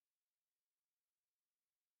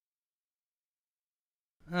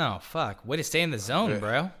Oh, fuck. Way to stay in the zone,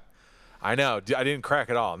 bro. I know. I didn't crack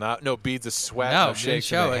at all. No beads of sweat, no shakes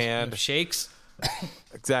in the hand. No shakes.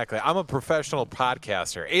 Exactly. I'm a professional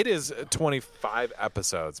podcaster. It is 25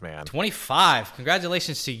 episodes, man. 25.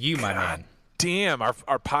 Congratulations to you, my man. Damn, our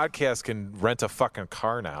podcast can rent a fucking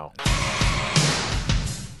car now.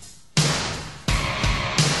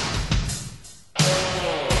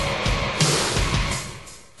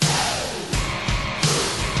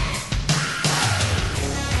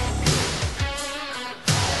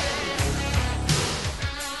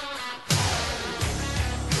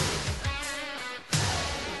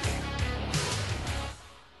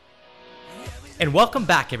 And welcome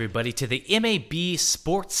back, everybody, to the MAB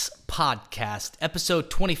Sports Podcast, episode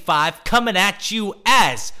 25, coming at you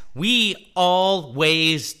as we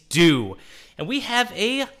always do. And we have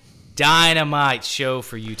a dynamite show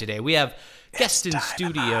for you today. We have guest in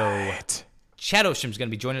studio. Chad Ostrom is going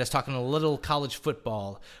to be joining us talking a little college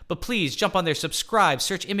football. But please jump on there, subscribe,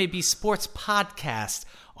 search MAB Sports Podcast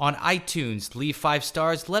on iTunes. Leave 5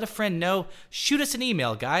 stars. Let a friend know. Shoot us an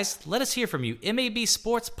email, guys. Let us hear from you.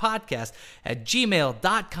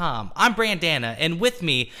 MABsportspodcast@gmail.com. I'm Brandana, and with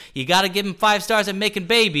me, you got to give him 5 stars at making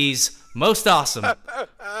babies. Most awesome.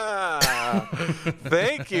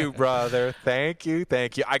 Thank you, brother. Thank you.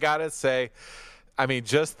 I got to say, I mean,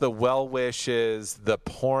 just the well wishes, the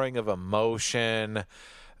pouring of emotion,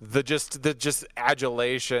 the just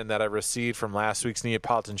adulation that I received from last week's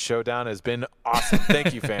Neapolitan Showdown has been awesome.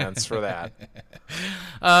 Thank you, fans, for that.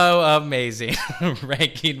 Oh, amazing.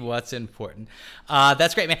 Ranking what's important.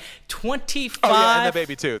 That's great, man. 25. Oh, yeah, and the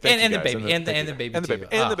baby, too. Thank you, the guys. baby. And the baby, too.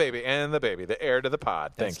 And the baby. The heir to the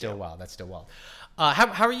pod. That's still wild.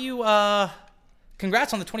 How are you?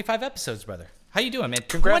 Congrats on the 25 episodes, brother. How you doing, man?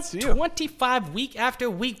 Congrats to you. 25 week after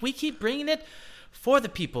week. We keep bringing it for the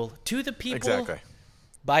people, to the people. Exactly.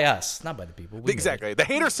 By us, not by the people. Exactly. The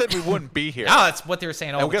haters said we wouldn't be here. No, that's what they were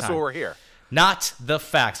saying all the time. And guess what? We're here. Not the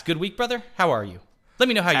facts. Good week, brother? How are you? Let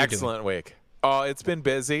me know how you're doing. Excellent week. Oh, it's been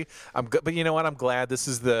busy. I'm good, but you know what? I'm glad this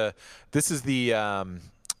is the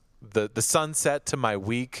sunset to my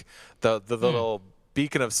week. The little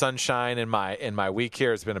beacon of sunshine in my week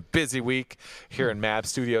here. It's been a busy week here in MAB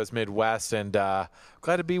Studios Midwest, and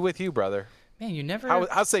glad to be with you, brother. Man, you never.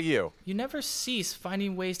 How say you? You never cease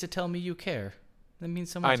finding ways to tell me you care. That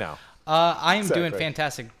means so much. I know. I am doing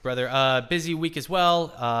fantastic, brother. Busy week as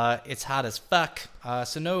well. It's hot as fuck.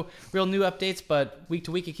 So no real new updates, but week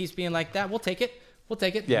to week it keeps being like that. We'll take it.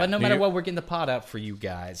 Yeah, but no matter what, we're getting the pod out for you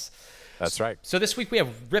guys. That's right. So this week we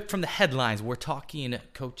have ripped from the headlines. We're talking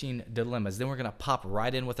coaching dilemmas. Then we're going to pop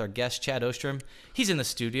right in with our guest, Chad Ostrom. He's in the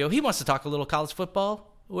studio. He wants to talk a little college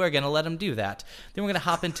football. We're going to let him do that. Then we're going to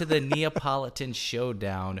hop into the Neapolitan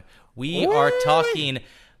Showdown. We are talking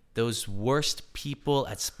those worst people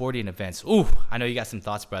at sporting events. Ooh, I know you got some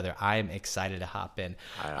thoughts, brother. I am excited to hop in.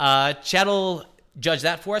 Chad will judge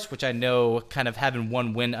that for us, which I know, kind of having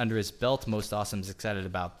one win under his belt, Most Awesome's excited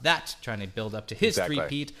about that, trying to build up to his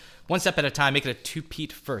three-peat. One step at a time, make it a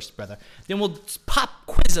two-peat first, brother. Then we'll pop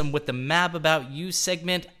quiz him with the MAB About You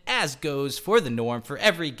segment, as goes for the norm for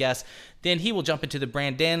every guest. Then he will jump into the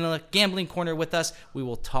Brandana Gambling Corner with us. We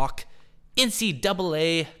will talk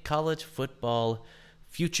NCAA college football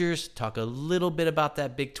futures, talk a little bit about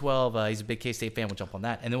that Big 12. He's a big K-State fan. We'll jump on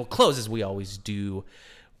that. And then we'll close, as we always do,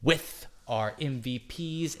 with our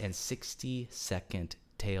MVPs and 60-second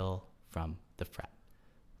tale from the frat.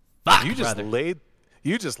 Fuck, you just brother.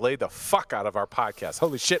 You just laid the fuck out of our podcast.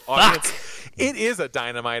 Holy shit, audience. It is a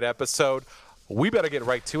dynamite episode. We better get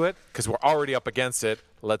right to it because we're already up against it.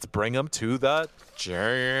 Let's bring them to the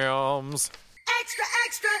jams. Extra,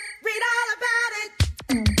 extra, read all about it.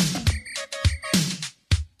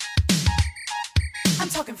 I'm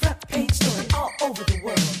talking front page story all over the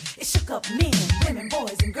world. It shook up men, women,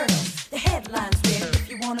 boys, and girls. The headlines read, if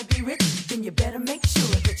you want to be rich, then you better make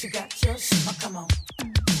sure that you got your shit. Oh, come on.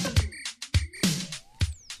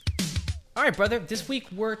 All right, brother. This week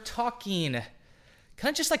we're talking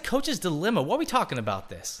kind of just like Coach's Dilemma. What are we talking about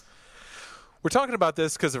this? We're talking about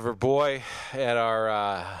this because of our boy at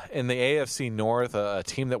our in the AFC North, a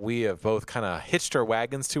team that we have both kind of hitched our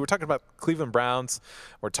wagons to. We're talking about Cleveland Browns.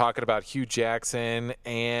 We're talking about Hugh Jackson,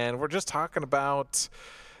 and we're just talking about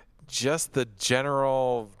just the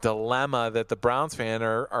general dilemma that the Browns fan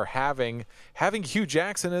are having Hugh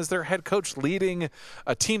Jackson as their head coach, leading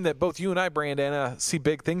a team that both you and I, Brandana, see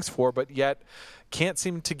big things for, but yet can't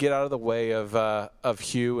seem to get out of the way of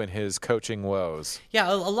Hugh and his coaching woes.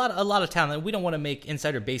 Yeah, a lot of talent. We don't want to make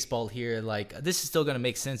insider baseball here. Like, this is still going to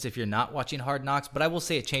make sense if you're not watching Hard Knocks, but I will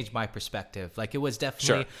say it changed my perspective. Like, it was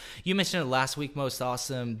definitely, you mentioned it last week, Most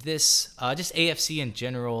Awesome. This, just AFC in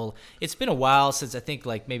general, it's been a while since I think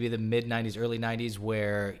like maybe the mid-90s, early 90s,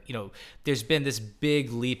 where, you know, there's been this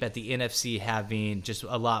big leap at the NFC having just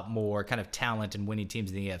a lot more kind of talent and winning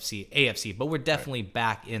teams in the AFC, but we're definitely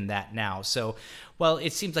back in that now. So, well,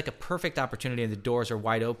 it seems like a perfect opportunity, and the doors are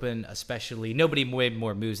wide open, especially nobody made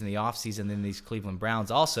more moves in the offseason than these Cleveland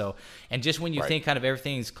Browns also. And just when you think kind of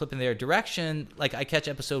everything's clipping their direction, like I catch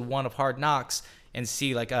episode 1 of Hard Knocks and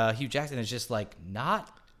see like Hugh Jackson is just like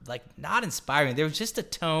not inspiring. There was just a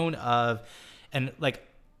tone of, and like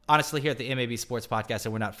honestly here at the MAB Sports Podcast,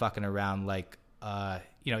 and we're not fucking around, like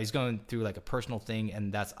you know, he's going through like a personal thing,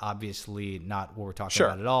 and that's obviously not what we're talking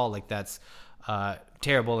about at all. Like that's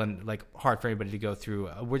terrible and like hard for anybody to go through.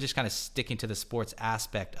 We're just kind of sticking to the sports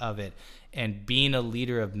aspect of it, and being a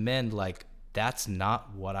leader of men, like that's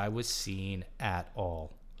not what I was seeing at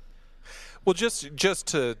all. Well, just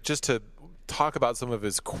to talk about some of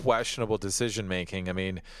his questionable decision making. I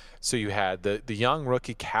mean, so you had the young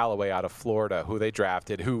rookie Callaway out of Florida, who they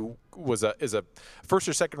drafted, who is a first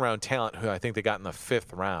or second round talent, who I think they got in the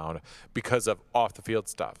 5th round because of off the field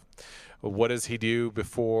stuff. What does he do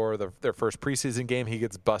before their first preseason game? He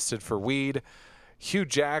gets busted for weed. Hugh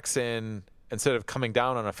Jackson, instead of coming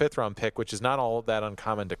down on a 5th round pick, which is not all that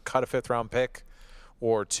uncommon to cut a 5th round pick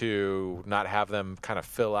or to not have them kind of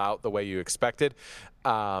fill out the way you expected,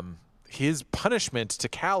 his punishment to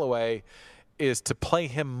Callaway is to play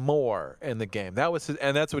him more in the game. That was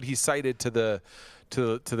and that's what he cited to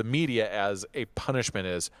the media as a punishment,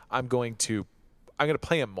 is I'm going to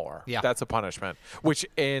play him more. Yeah. That's a punishment, which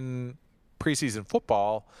in preseason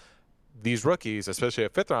football, these rookies, especially a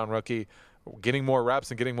 5th round rookie, getting more reps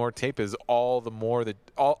and getting more tape is all the more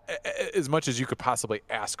as much as you could possibly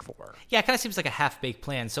ask for. Yeah, it kind of seems like a half-baked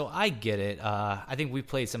plan, so I get it. I think we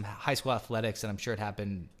played some high school athletics, and I'm sure it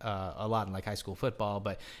happened a lot in like high school football,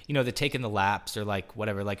 but you know, the taking the laps or like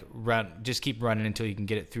whatever, like just keep running until you can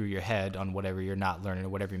get it through your head on whatever you're not learning or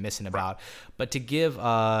whatever you're missing about. But to give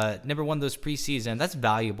number one, those preseason, that's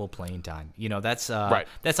valuable playing time. You know, that's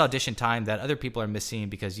audition time that other people are missing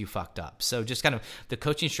because you fucked up. So just kind of the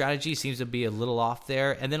coaching strategy seems to be a little off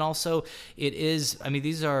there. And then also it is, I mean,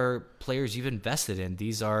 these are players you've invested in.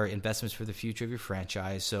 These are investments for the future of your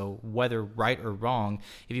franchise. So whether right or wrong,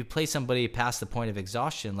 if you play somebody past the point of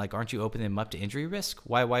exhaustion, like, aren't you opening them up to injury risk?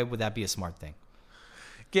 Why would that be a smart thing?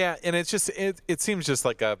 Yeah, and it's just it seems just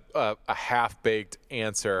like a half-baked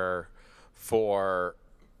answer for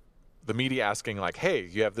the media asking, like, hey,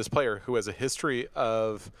 you have this player who has a history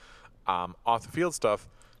of off the field stuff.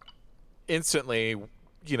 Instantly,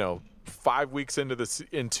 you know, 5 weeks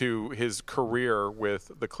into his career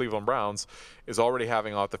with the Cleveland Browns, is already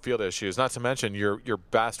having off the field issues. Not to mention your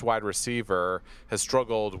best wide receiver has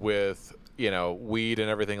struggled with, you know, weed and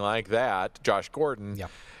everything like that, Josh Gordon. Yeah.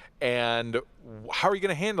 And how are you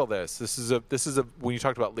going to handle this? This is a when you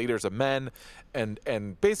talked about leaders of men,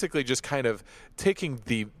 and basically just kind of taking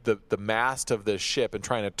the mast of this ship and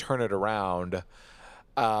trying to turn it around.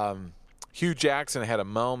 Hugh Jackson had a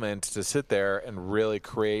moment to sit there and really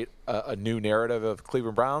create a new narrative of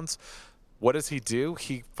Cleveland Browns. What does he do?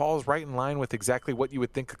 He falls right in line with exactly what you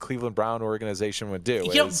would think a Cleveland Brown organization would do.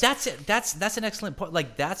 You know, that's it. That's an excellent point.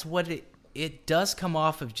 Like, that's what it does come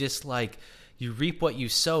off of, just like you reap what you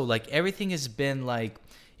sow. Like, everything has been like,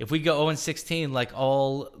 if we go 0-16, like,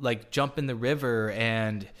 all like jump in the river,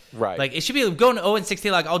 and like it should be going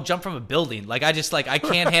 0-16, like I'll jump from a building. Like, I just, like, I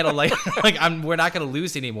can't handle like we're not gonna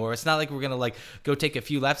lose anymore. It's not like we're gonna like go take a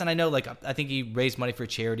few laps. And I know, like, I think he raised money for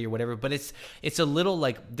charity or whatever, but it's a little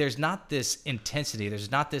like there's not this intensity.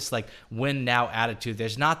 There's not this like win now attitude.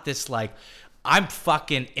 There's not this like, I'm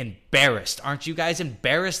fucking embarrassed. Aren't you guys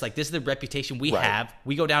embarrassed? Like, this is the reputation we have.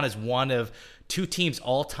 We go down as one of 2 teams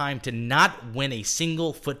all time to not win a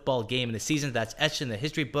single football game in the season. That's etched in the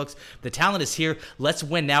history books. The talent is here. Let's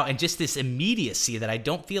win now. And just this immediacy that I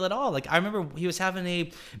don't feel at all. Like, I remember he was having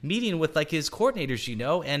a meeting with like his coordinators, you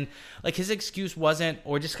know, and like his excuse wasn't,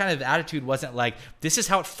 or just kind of attitude wasn't like, this is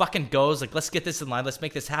how it fucking goes. Like, let's get this in line. Let's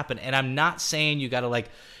make this happen. And I'm not saying you got to, like,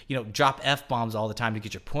 you know, drop F-bombs all the time to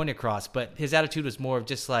get your point across, but his attitude was more of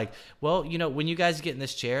just like, well, you know, when you guys get in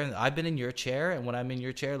this chair, and I've been in your chair, and when I'm in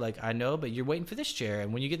your chair, like, I know, but you're waiting waiting for this chair.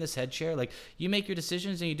 And when you get in this head chair, like, you make your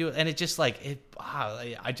decisions and you do it. And it just like,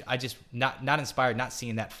 I just not inspired, not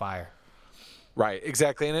seeing that fire. Right,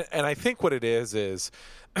 exactly. And I think what it is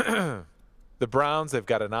the Browns, they've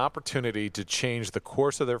got an opportunity to change the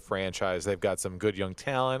course of their franchise. They've got some good young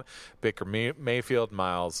talent, Baker Mayfield,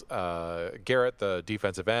 Myles Garrett, the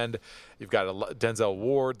defensive end. You've got Denzel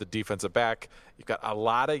Ward, the defensive back. You've got a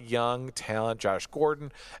lot of young talent, Josh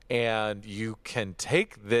Gordon, and you can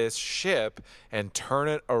take this ship and turn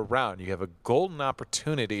it around. You have a golden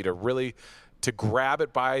opportunity to really to grab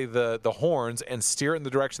it by the horns and steer it in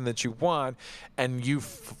the direction that you want, and you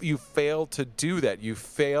fail to do that. You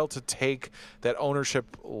fail to take that ownership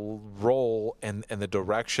role and the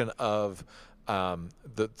direction of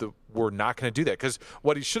we're not going to do that. Because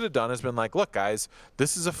what he should have done has been like, look, guys,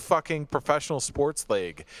 this is a fucking professional sports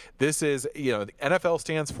league. This is, the NFL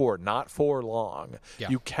stands for not for long. Yeah.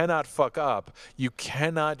 You cannot fuck up. You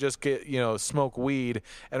cannot just get, smoke weed.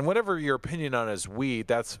 And whatever your opinion on is weed,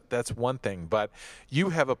 that's one thing. But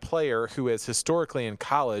you have a player who is historically in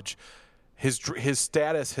college, his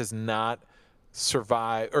status has not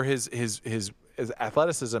survived, or his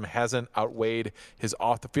athleticism hasn't outweighed his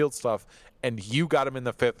off the field stuff, and you got him in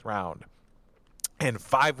the 5th round. And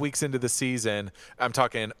 5 weeks into the season, I'm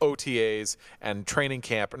talking OTAs and training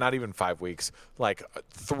camp, not even 5 weeks, like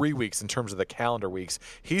 3 weeks in terms of the calendar weeks,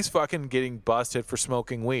 he's fucking getting busted for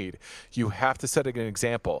smoking weed. You have to set an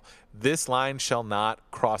example. This line shall not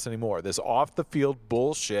cross anymore. This off the field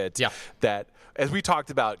bullshit that, as we talked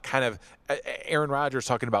about, kind of Aaron Rodgers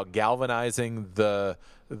talking about galvanizing the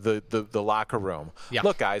locker room. Yeah.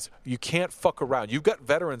 Look, guys, you can't fuck around. You've got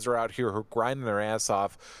veterans who are out here who are grinding their ass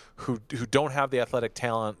off, who don't have the athletic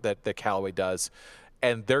talent that Callaway does,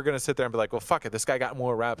 and they're going to sit there and be like, well, fuck it, this guy got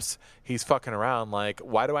more reps. He's fucking around. Like,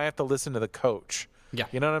 why do I have to listen to the coach? Yeah.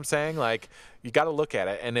 You know what I'm saying? Like, you got to look at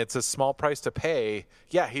it, and it's a small price to pay.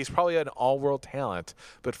 Yeah, he's probably an all-world talent,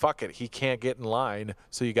 but fuck it, he can't get in line,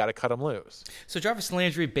 so you got to cut him loose. So Jarvis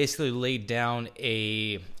Landry basically laid down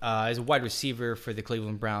as a wide receiver for the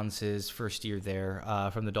Cleveland Browns his first year there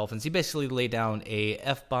from the Dolphins. He basically laid down a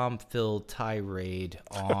F-bomb-filled tirade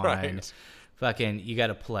on... Right. Fucking, you got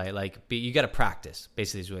to play, you got to practice,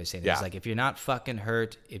 basically is what he's saying. Yeah. He's like, if you're not fucking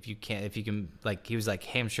hurt, if you can, like, he was like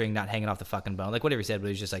hamstring not hanging off the fucking bone, like whatever he said, but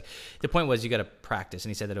he was just like, the point was you got to practice,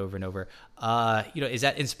 and he said that over and over. Is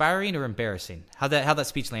that inspiring or embarrassing? How'd that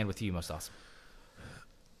speech land with you, most awesome?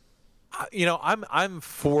 I'm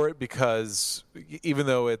for it because even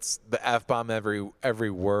though it's the F-bomb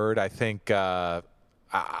every word, I think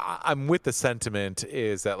I'm with the sentiment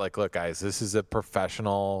is that, like, look, guys, this is a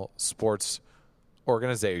professional sports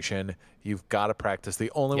organization. You've got to practice.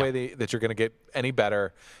 The only way that you're going to get any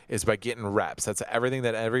better is by getting reps. That's everything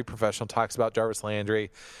that every professional talks about. Jarvis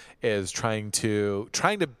Landry is trying to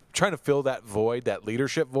fill that void, that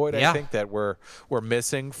leadership void. I think that we're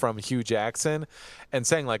missing from Hugh Jackson, and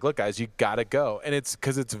saying, like, look, guys, you got to go. And it's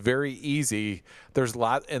because it's very easy. There's a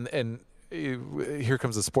lot, and here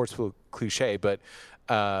comes the sports cliche, but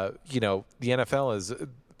the NFL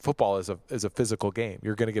football is a physical game.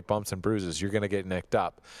 You're going to get bumps and bruises. You're going to get nicked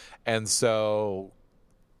up. And so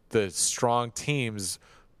the strong teams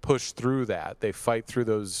push through that. They fight through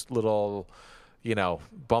those little,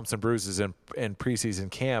 bumps and bruises in preseason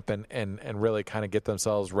camp and really kind of get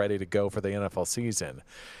themselves ready to go for the NFL season.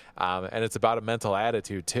 And it's about a mental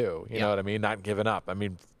attitude too. You know what I mean? Not giving up. I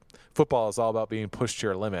mean, football is all about being pushed to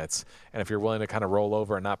your limits. And if you're willing to kind of roll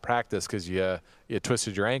over and not practice because you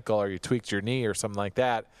twisted your ankle or you tweaked your knee or something like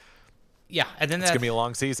that, and then it's going to be a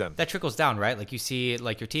long season. That trickles down, right? Like, you see,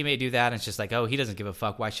 like, your teammate do that, and it's just like, oh, he doesn't give a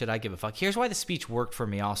fuck. Why should I give a fuck? Here's why the speech worked for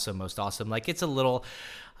me also, most awesome. Like, it's a little...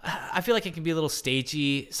 I feel like it can be a little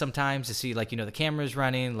stagey sometimes to see, like, the camera's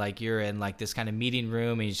running, like, you're in, like, this kind of meeting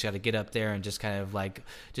room, and you just got to get up there and just kind of, like,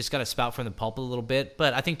 just got to spout from the pulpit a little bit.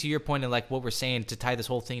 But I think to your point, and, like, what we're saying to tie this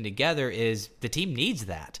whole thing together is the team needs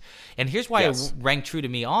that. And here's why it rang true to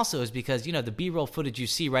me also is because, the B-roll footage you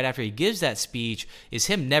see right after he gives that speech is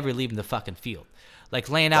him never leaving the fucking field. Like,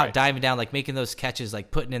 laying out, diving down, like, making those catches,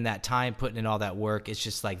 like, putting in that time, putting in all that work. It's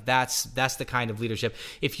just like, that's the kind of leadership.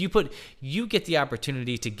 If you get the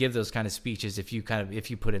opportunity to give those kind of speeches if you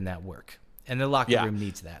put in that work. And the locker room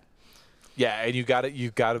needs that. Yeah, and you got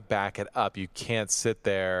to back it up. You can't sit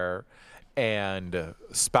there and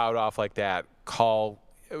spout off like that.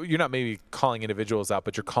 You're not maybe calling individuals out,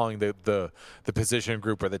 but you're calling the position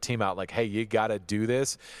group or the team out, like, hey, you got to do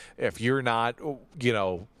this. If you're not,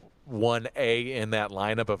 1A in that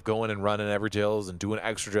lineup of going and running every drills and doing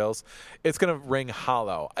extra drills, it's going to ring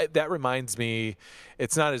hollow. That reminds me,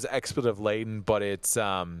 it's not as expletive laden, but it's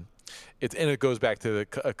it goes back to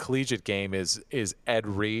a collegiate game is Ed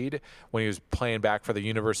Reed when he was playing back for the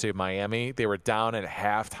University of Miami. They were down at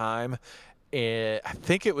halftime. I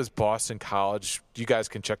think it was Boston College. You guys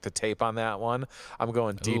can check the tape on that one. I'm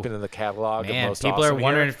going deep into the catalog. Man, of most people awesome are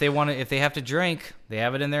wondering here. if they have to drink, they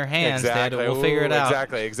have it in their hands. Exactly. We'll figure it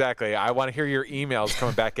out. Exactly. I want to hear your emails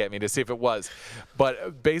coming back at me to see if it was.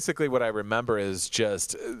 But basically what I remember is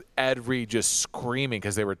just Ed Reed just screaming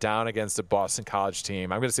because they were down against a Boston College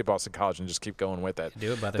team. I'm going to say Boston College and just keep going with it.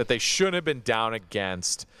 Do it, brother. That they shouldn't have been down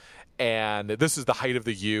against. And this is the height of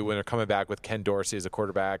the U when they're coming back with Ken Dorsey as a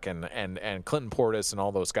quarterback and Clinton Portis and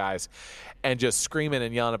all those guys, and just screaming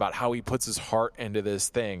and yelling about how he puts his heart into this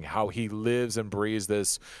thing, how he lives and breathes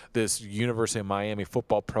this University of Miami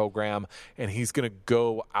football program, and he's going to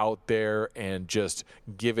go out there and just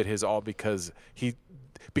give it his all because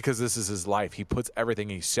this is his life. He puts everything,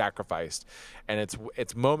 he sacrificed. And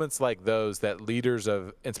it's moments like those that leaders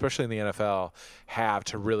of, especially in the NFL, have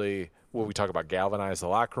to really, what we talk about, galvanize the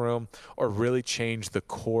locker room or really change the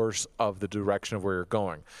course of the direction of where you're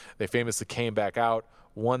going. They famously came back out,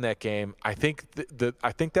 won that game. I think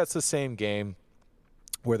I think that's the same game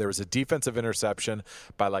where there was a defensive interception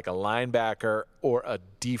by like a linebacker or a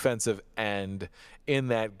defensive end in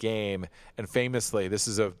that game. And famously, this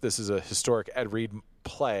is a historic Ed Reed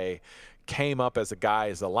play, came up as the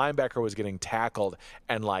linebacker was getting tackled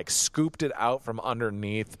and like scooped it out from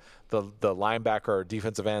underneath the linebacker or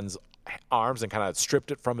defensive end's arms and kind of stripped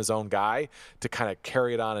it from his own guy to kind of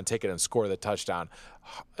carry it on and take it and score the touchdown.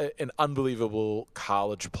 An unbelievable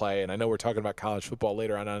college play. And I know we're talking about college football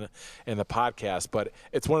later on in the podcast, but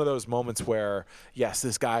it's one of those moments where, yes,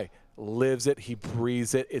 this guy lives it, he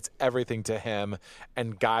breathes it, it's everything to him,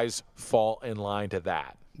 and guys fall in line to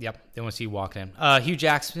that. Yep, they want to see you walking in. Hugh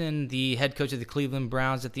Jackson, the head coach of the Cleveland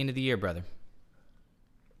Browns at the end of the year, brother.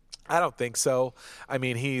 I don't think so. I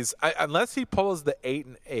mean, unless he pulls the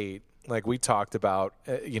 8-8, like we talked about,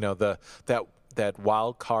 that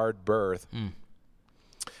wild card berth.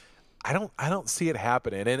 I don't see it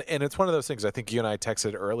happening. And it's one of those things. I think you and I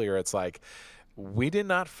texted earlier. It's like, we did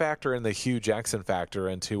not factor in the Hugh Jackson factor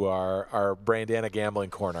into our Brandana gambling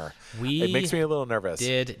corner. It makes me a little nervous.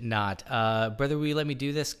 Did not. Brother, will you let me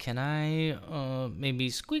do this? Can I maybe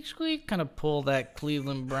squeak, kind of pull that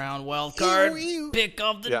Cleveland Brown wild card, pick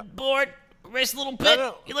off the board, race a little bit?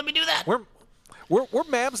 No. You let me do that? We're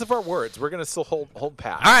Mavs of our words. We're going to still hold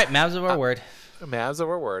pat. All right, Mavs of our word. Mavs of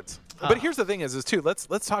our words. But here's the thing is too, let's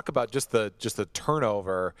talk about just the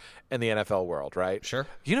turnover in the NFL world, right? Sure.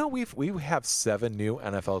 You know, we have 7 new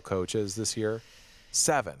NFL coaches this year.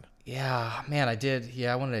 7. Yeah, man, I did.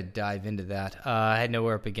 Yeah, I wanted to dive into that. I had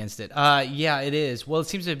nowhere up against it. Yeah, it is. Well, it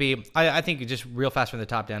seems to be, I think just real fast from the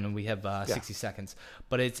top down, and we have 60 seconds.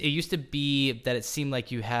 But it used to be that it seemed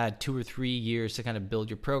like you had 2 or 3 years to kind of build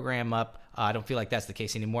your program up. I don't feel like that's the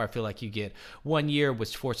case anymore. I feel like you get 1 year,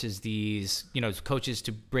 which forces these, coaches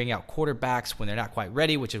to bring out quarterbacks when they're not quite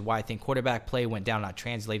ready, which is why I think quarterback play went down, not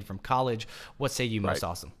translated from college. What say you, Most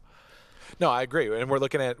Awesome? No, I agree. And we're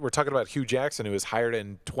talking about Hugh Jackson, who was hired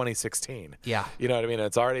in 2016. Yeah. You know what I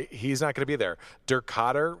mean? He's not going to be there. Dirk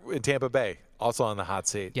Cotter in Tampa Bay, also on the hot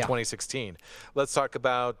seat, 2016. Let's talk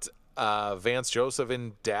about Vance Joseph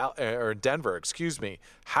in Denver,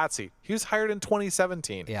 hot seat. He was hired in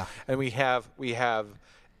 2017. Yeah. And we have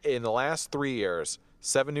in the last 3 years,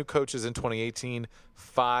 7 new coaches in 2018,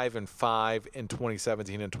 5 and 5 in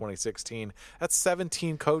 2017 and 2016. That's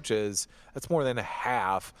 17 coaches. That's more than a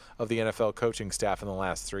half of the NFL coaching staff in the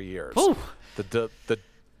last 3 years. Ooh. The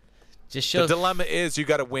just shows the dilemma is you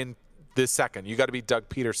got to win this second. You got to be Doug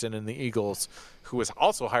Peterson in the Eagles, who was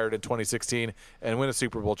also hired in 2016 and win a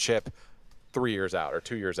Super Bowl chip 3 years out or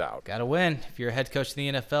 2 years out. Got to win. If you're a head coach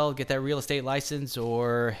in the NFL, get that real estate license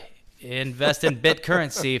or invest in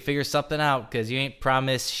BitCurrency. Figure something out because you ain't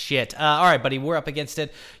promised shit. All right, buddy, we're up against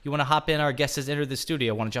it. You want to hop in? Our guest has entered the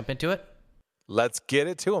studio. Want to jump into it? Let's get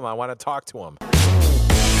it to him. I want to talk to him. Don't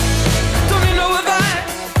you know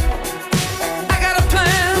I got a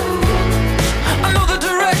plan. I know the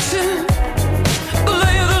direction, the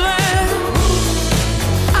lay of the land.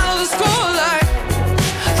 I know the score like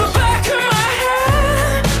the back of my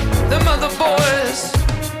hand. Them other boys,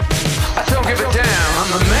 I don't give a damn. I'm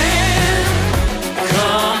the man.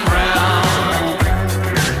 Come round.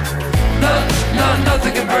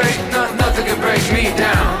 Nothing can break me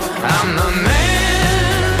down. I'm the man.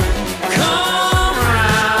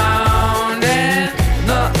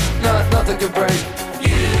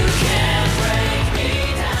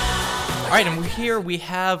 All right, and we're here. We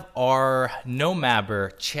have our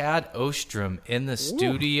no-mabber, Chad Ostrom, in the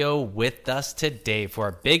studio with us today for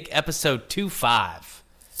our big episode 25.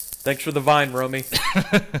 Thanks for the vine, Romy.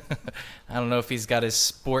 I don't know if he's got his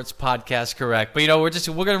sports podcast correct, but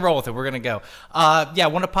we're gonna roll with it. We're gonna go. I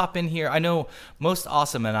want to pop in here. I know Most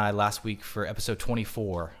Awesome and I last week for episode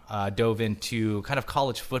 24 dove into kind of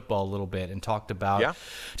college football a little bit and talked about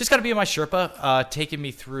just gotta be my Sherpa, taking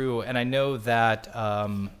me through. And I know that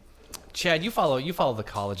Chad, you follow the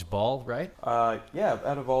college ball, right? Yeah,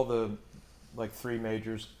 out of all the three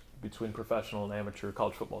majors between professional and amateur,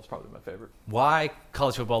 college football is probably my favorite. Why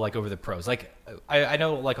college football over the pros? I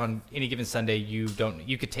know on any given Sunday you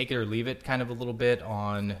could take it or leave it kind of a little bit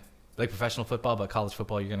on professional football, but college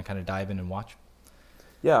football you're going to kind of dive in and watch.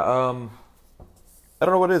 Yeah, I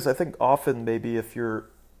don't know what it is. I think often maybe if you're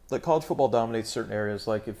college football dominates certain areas,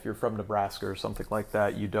 like if you're from Nebraska or something like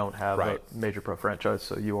that, you don't have a major pro franchise,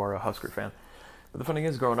 so you are a Husker fan. But the funny thing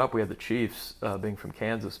is, growing up, we had the Chiefs, being from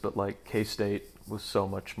Kansas, but K-State was so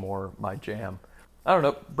much more my jam. I don't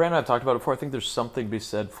know. Brandon and I talked about it before. I think there's something to be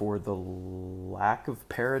said for the lack of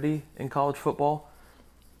parity in college football.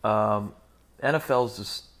 NFL's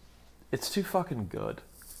just, it's too fucking good.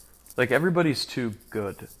 Everybody's too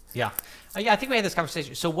good. Yeah. I think we had this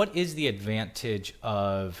conversation. So what is the advantage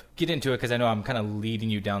of, get into it because I know I'm kind of leading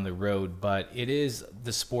you down the road, but it is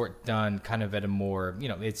the sport done kind of at a more,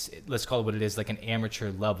 let's call it what it is, an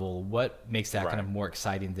amateur level. What makes that kind of more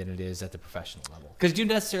exciting than it is at the professional level? Because do you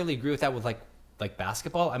necessarily agree with that with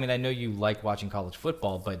basketball? I mean, I know you like watching college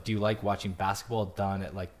football, but do you like watching basketball done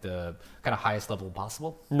at the kind of highest level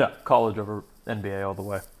possible? No, college over NBA all the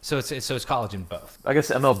way. So it's college in both. I guess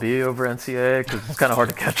MLB over NCAA because it's kind of hard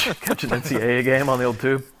to catch an NCAA game on the old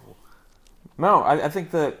tube. No, I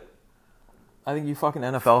think you fucking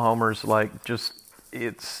NFL homers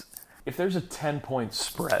it's if there's a 10-point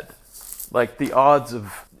spread, the odds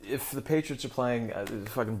of if the Patriots are playing the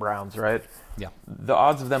fucking Browns, right? Yeah. The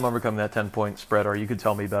odds of them overcoming that 10-point spread are, you could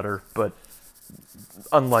tell me better, but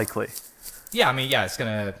unlikely. Yeah, I mean, it's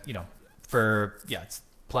gonna it's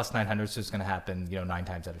plus 900, so it's going to happen, 9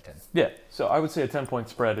 times out of 10. Yeah, so I would say a 10-point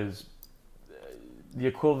spread is the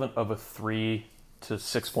equivalent of a 3 to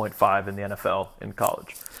 6.5 in the NFL in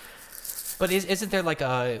college. But isn't there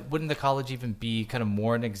wouldn't the college even be kind of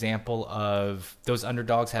more an example of those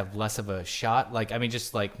underdogs have less of a shot?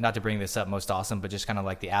 Just not to bring this up, Most Awesome, but just kind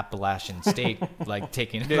of the Appalachian State,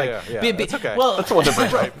 taking It's okay. Well, that's what they're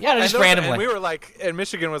bringing. Right. Yeah, just randomly. And we were and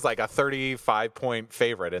Michigan was a 35-point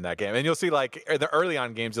favorite in that game. And you'll see in the early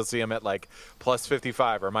on games, you'll see them at plus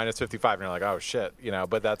 55 or minus 55. And you're like, oh shit,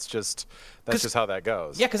 but that's just how that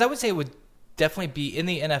goes. Yeah. Cause I would say it would definitely be in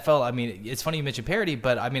the NFL. I mean, it's funny you mentioned parity,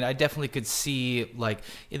 but I mean, I definitely could see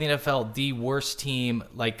in the NFL, the worst team,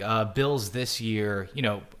 Bills this year,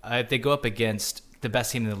 if they go up against the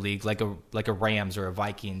best team in the league, like a Rams or a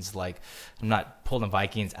Vikings, I'm not pulling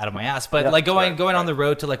Vikings out of my ass, but going on the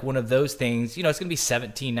road to one of those things, it's going to be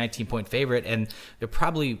 17, 19-point favorite, and they're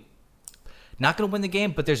probably not going to win the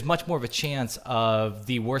game, but there's much more of a chance of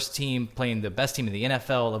the worst team playing the best team in the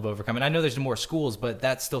NFL of overcoming. I know there's more schools, but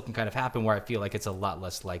that still can kind of happen where I feel like it's a lot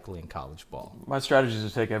less likely in college ball. My strategy is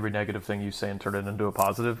to take every negative thing you say and turn it into a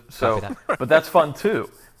positive. So, but that's fun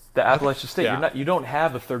too. The Appalachian State, you don't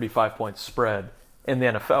have a 35-point spread in the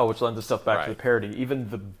NFL, which lends itself back to the parity.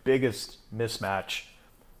 Even the biggest mismatch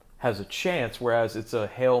has a chance, whereas it's a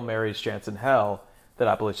Hail Mary's chance in hell that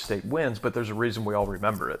Appalachian State wins, but there's a reason we all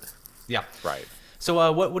remember it. Yeah. Right.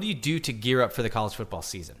 So what do you do to gear up for the college football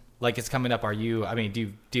season? It's coming up. Do you I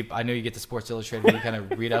know you get the Sports Illustrated, but you kind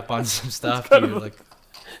of read up on some stuff. I'm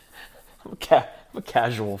a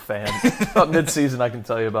casual fan. About mid-season, I can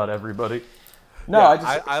tell you about everybody. No,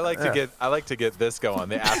 I like to get this going.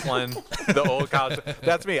 The Athlon, the old college.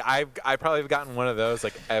 That's me. I probably have gotten one of those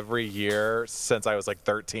every year since I was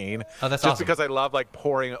 13. Oh, that's just awesome. Because I love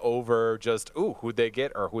poring over who'd they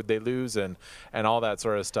get or who'd they lose and all that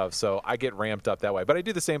sort of stuff. So I get ramped up that way. But I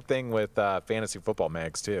do the same thing with fantasy football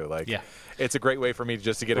mags too. It's a great way for me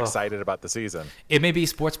to get excited about the season. It May Be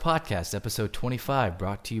Sports Podcast, episode 25,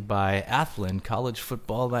 brought to you by Athlon College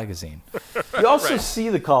Football Magazine. You also see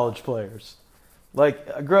the college players. I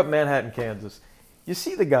grew up in Manhattan, Kansas. You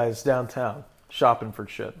see the guys downtown shopping for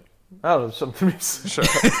shit. I don't know, something. Sure.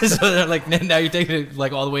 So now you're taking it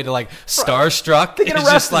all the way to Starstruck. They get It's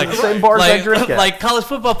arrested just in the same bars I drink at. College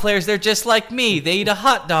football players, they're just like me. They eat a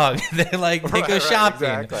hot dog. They go shopping.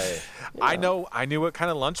 Exactly. Yeah. I knew what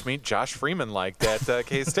kind of lunch meat Josh Freeman liked at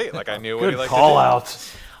K-State. I knew what he liked. Good call out.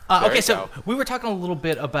 Okay, so we were talking a little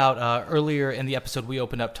bit about earlier in the episode. We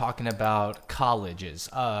opened up talking about colleges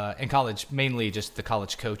and college, mainly just the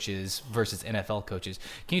college coaches versus NFL coaches.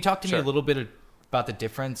 Can you talk to me a little bit about the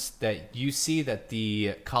difference that you see that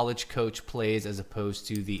the college coach plays as opposed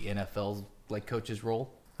to the NFL coach's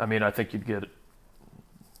role? I mean, I think you'd get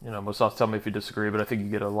most often tell me if you disagree, but I think you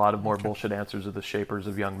get a lot of more bullshit answers of the shapers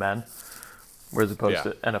of young men, whereas opposed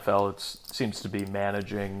to NFL, it seems to be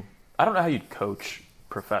managing. I don't know how you'd coach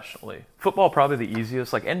professionally. Football probably the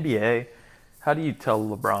easiest. Like NBA, how do you tell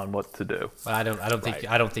LeBron what to do? I don't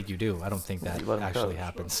think you do. I don't think that actually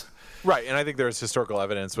happens. Right, and I think there's historical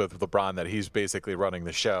evidence with LeBron that he's basically running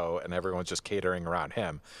the show and everyone's just catering around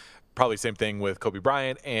him. Probably same thing with Kobe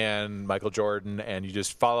Bryant and Michael Jordan, and you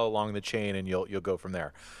just follow along the chain and you'll go from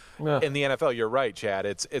there. Yeah. In the NFL, you're right, Chad.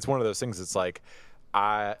 It's one of those things. It's like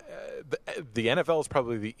the NFL is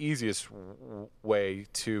probably the easiest way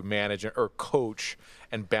to manage or coach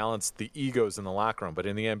and balance the egos in the locker room. But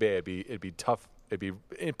in the NBA, it'd be tough. It'd be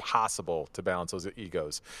impossible to balance those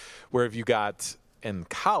egos. Where if you got in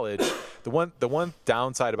college, the one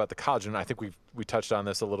downside about the college, and I think we touched on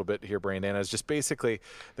this a little bit here, Brandon, is just basically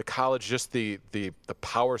the college, just the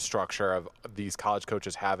power structure of these college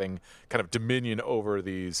coaches having kind of dominion over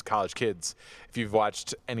these college kids. If you've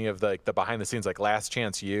watched any of the behind the scenes, like Last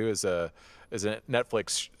Chance U is a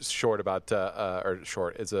Netflix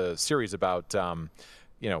is a series about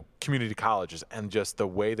community colleges, and just the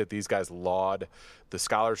way that these guys laud the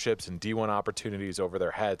scholarships and D1 opportunities over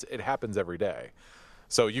their heads. It happens every day.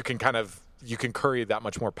 So you can curry that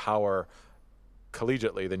much more power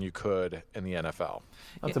collegiately than you could in the NFL.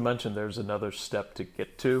 Not to mention there's another step to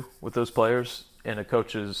get to with those players. And a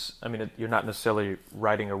coach's, you're not necessarily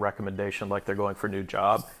writing a recommendation like they're going for a new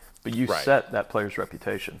job, but you set that player's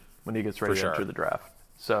reputation when he gets ready to enter the draft.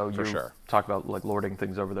 So you talk about like lording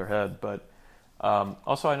things over their head. But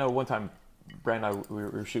also I know one time Brandon and I, we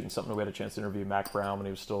were shooting something, we had a chance to interview Mac Brown when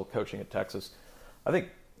he was still coaching at Texas. I think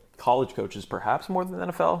college coaches perhaps more than the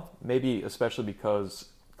NFL, maybe especially because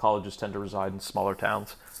colleges tend to reside in smaller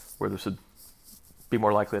towns where this would be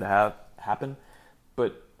more likely to happen.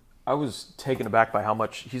 But I was taken aback by how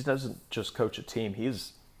much he doesn't just coach a team.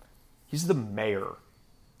 He's the mayor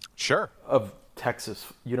of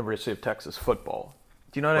Texas, University of Texas football.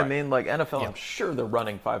 Do you know what I mean? Like NFL, I'm sure they're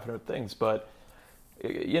running 500 things, but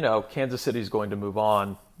Kansas City's going to move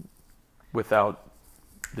on without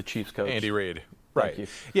the Chiefs coach. Andy Reid. Right.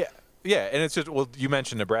 Yeah, and it's just, you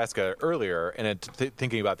mentioned Nebraska earlier, and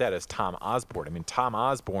thinking about that is Tom Osborne. Tom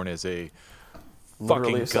Osborne is a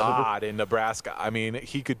fucking god in Nebraska.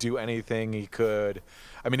 He could do anything. He could.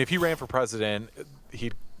 If he ran for president,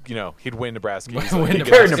 he'd win Nebraska. He'd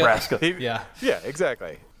carry Nebraska. Yeah,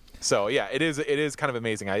 exactly. So yeah, it is kind of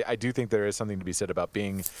amazing. I do think there is something to be said about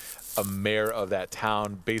being a mayor of that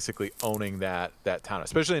town, basically owning that town,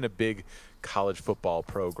 especially in a big college football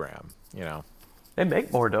program. They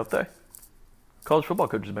make more, don't they? College football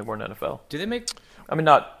coaches make more than NFL. Do they make?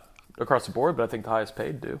 Not across the board, but I think the highest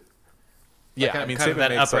paid do. Yeah, Saban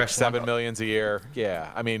makes like $7 million a year.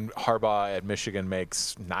 Yeah, Harbaugh at Michigan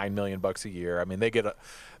makes $9 million a year. They get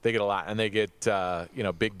a lot, and they get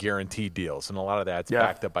big guaranteed deals, and a lot of that's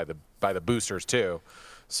backed up by the boosters too.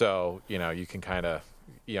 So you can kind of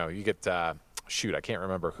you get I can't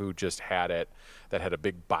remember who just had it that had a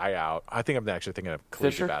big buyout. I think I'm actually thinking of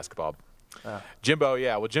collegiate basketball.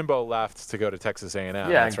 Jimbo, Jimbo left to go to Texas A&M.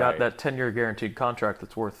 Yeah, and got that 10-year guaranteed contract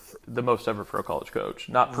that's worth the most ever for a college coach.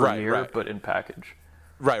 Not per year, but in package.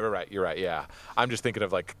 Right. You're right, yeah. I'm just thinking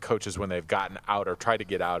of like coaches when they've gotten out or tried to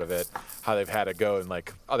get out of it, how they've had to go, and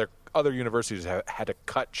like other universities have had to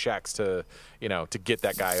cut checks to get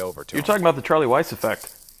that guy over to You're talking about the Charlie Weiss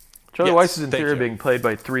effect. Charlie Weiss is in theory being played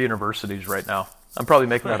by 3 universities right now. I'm probably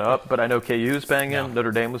making that up, but I know KU is paying him.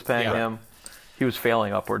 Notre Dame was paying him. He was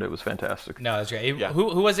failing upward. It was fantastic. No, that's great.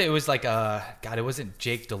 Who was it? It was like, it wasn't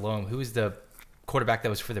Jake Delhomme. Who was the quarterback that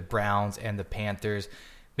was for the Browns and the Panthers?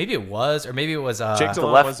 Maybe it was, or maybe it was Jake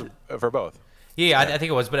Delhomme was for both. Yeah, I think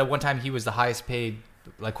it was. But at one time, he was the highest paid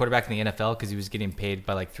quarterback in the NFL because he was getting paid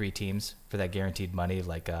by 3 teams for that guaranteed money,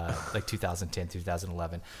 like 2010,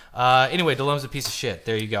 2011. Anyway, Delhomme's a piece of shit.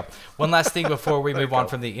 There you go. One last thing before we move on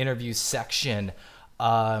from the interview section. We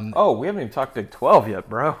haven't even talked Big 12 yet,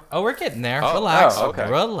 bro. Oh, we're getting there. Relax. Okay.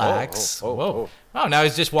 Relax. Whoa. Oh, now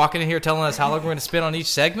he's just walking in here telling us how long we're going to spend on each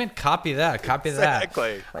segment? Copy that.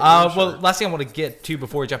 Exactly. Well, last thing I want to get to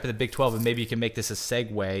before we jump into the Big 12, and maybe you can make this a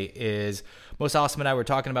segue, is Most Awesome and I were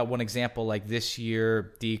talking about one example, like this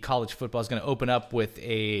year, the college football is going to open up with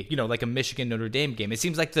a Michigan Notre Dame game. It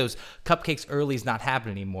seems like those cupcakes early is not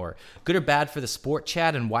happening anymore. Good or bad for the sport,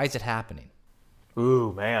 Chad, and why is it happening?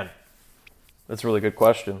 Ooh, man. That's a really good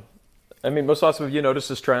question. Most Awesome, have you noticed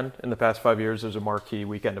this trend in the past 5 years? There's a marquee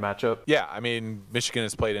weekend matchup. Yeah, Michigan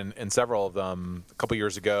has played in several of them. A couple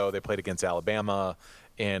years ago, they played against Alabama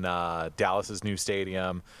in Dallas's new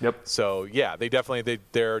stadium. Yep. So yeah, they're definitely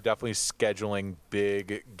scheduling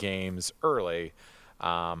big games early.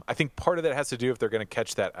 I think part of that has to do if they're going to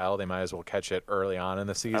catch that L, they might as well catch it early on in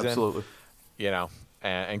the season. Absolutely.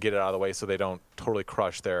 And get it out of the way so they don't totally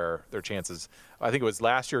crush their chances. I think it was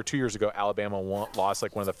last year or 2 years ago, Alabama lost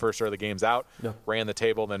like one of the first early games out, ran the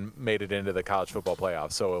table, then made it into the college football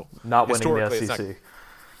playoffs. So not winning the SEC.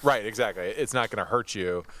 Right, exactly. It's not going to hurt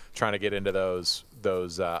you trying to get into those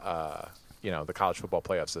the college football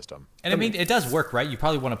playoff system. And I mean, it does work, right? You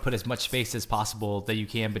probably want to put as much space as possible that you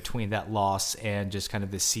can between that loss and just kind of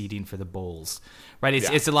the seeding for the bowls, right?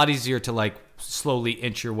 It's a lot easier to like slowly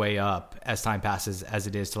inch your way up as time passes as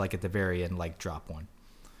it is to like at the very end, like drop one.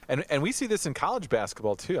 And we see this in college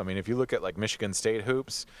basketball too. I mean, if you look at like Michigan State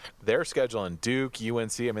hoops, they're scheduling Duke,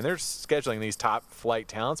 UNC. I mean, they're scheduling these top flight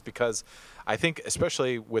talents because I think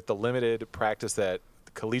especially with the limited practice that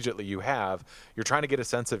collegiately you have, you're trying to get a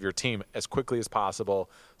sense of your team as quickly as possible.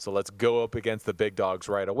 So let's go up against the big dogs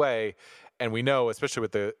right away. And we know, especially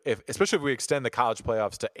if we extend the college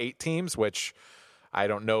playoffs to 8 teams, which I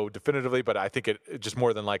don't know definitively, but I think it just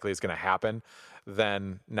more than likely is going to happen.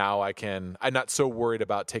 Then now I'm not so worried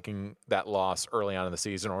about taking that loss early on in the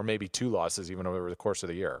season, or maybe 2 losses even over the course of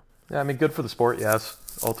the year. Yeah, I mean, good for the sport, yes,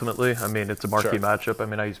 ultimately. I mean, it's a marquee matchup. I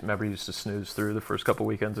mean, I remember you used to snooze through the first couple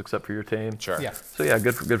weekends except for your team. Sure. Yeah. So, yeah,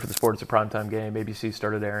 good for the sport. It's a primetime game. ABC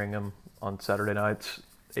started airing them on Saturday nights,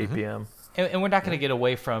 8 p.m. And we're not going to get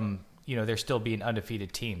away from, there still being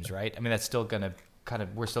undefeated teams, right? I mean, that's still going to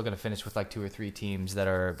we're still going to finish with like 2 or 3 teams that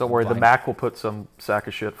are. Don't worry, the MAC will put some sack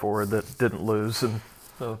of shit forward that didn't lose. And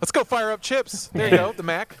let's go fire up chips. There you go, the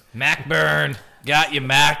MAC. Mac burn. Got you,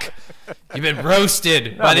 Mac. You've been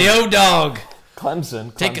roasted by the O-Dog.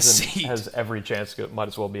 Clemson Take a seat. Has every chance to might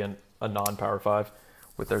as well be a non-Power 5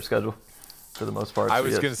 with their schedule for the most part. I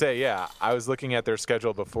was going to say, I was looking at their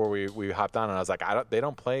schedule before we hopped on, and I was like, they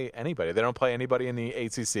don't play anybody. They don't play anybody in the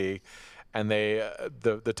ACC, and they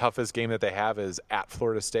the toughest game that they have is at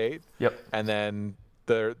Florida State. Yep. And then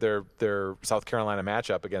their South Carolina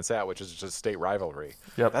matchup against that, which is just state rivalry.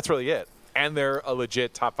 Yep. That's really it. And they're a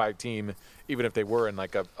legit top 5 team, even if they were in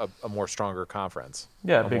like a more stronger conference.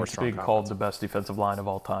 Yeah, being called the best defensive line of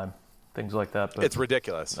all time, things like that. But it's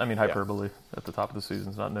ridiculous. I mean, hyperbole at the top of the season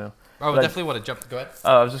is not new. I definitely want to jump. Go ahead.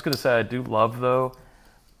 I was just going to say, I do love, though,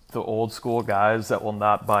 the old school guys that will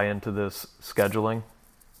not buy into this scheduling,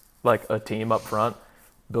 like a team up front.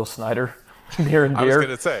 Bill Snyder, near and dear. I was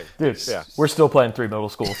going to say. Dude, we're still playing 3 middle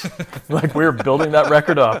schools. Like, we're building that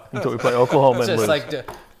record up until we play Oklahoma and lose. Like,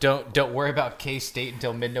 don't worry about K-State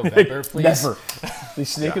until mid-November, please. Never. They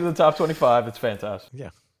sneak into the top 25. It's fantastic. Yeah.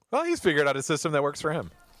 Well, he's figured out a system that works for him.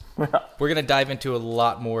 We're going to dive into a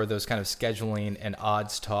lot more of those kind of scheduling and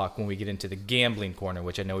odds talk when we get into the gambling corner,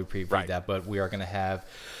 which I know we previewed that, but we are going to have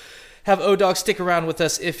O-Dog stick around with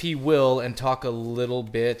us if he will and talk a little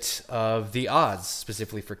bit of the odds,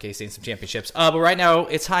 specifically for K-State and some championships. But right now,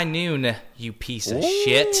 it's high noon, you piece of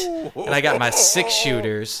shit. And I got my 6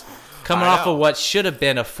 shooters coming off of what should have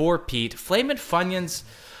been a 4-peat. Flamin' Funyuns.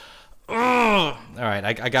 All right,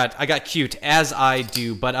 I got cute, as I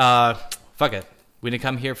do. But fuck it. We didn't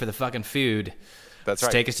come here for the fucking food. That's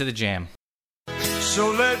Let's take us to the jam.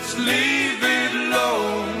 So let's leave it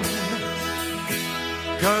alone,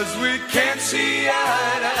 'cause we can't see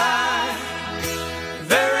eye to eye.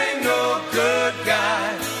 There ain't no good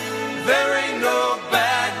guy, there ain't no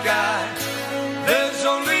bad guy. There's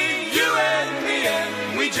only you and me,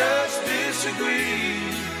 and we just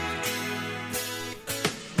disagree.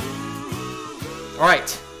 All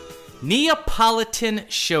right, Neapolitan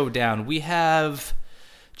Showdown. We have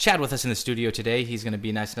Chad with us in the studio today. He's going to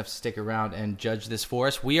be nice enough to stick around and judge this for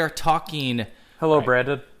us. We are talking... Hello,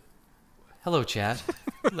 Brandon. Hello, Chad.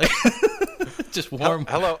 Just warm...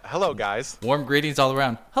 Hello, guys. Warm greetings all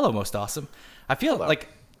around. Hello, most awesome. I feel like...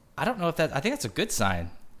 I don't know if that... I think that's a good sign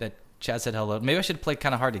that Chad said hello. Maybe I should play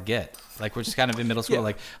kind of hard to get. Like, we're just kind of in middle school.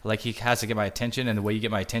 Like he has to get my attention, and the way you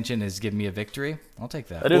get my attention is give me a victory. I'll take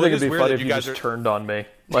that. I do think it'd be funny if you just turned on me,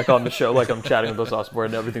 like on the show, like I'm chatting with those off sport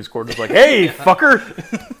and everything's quartered. Like, hey, fucker,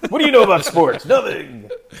 what do you know about sports?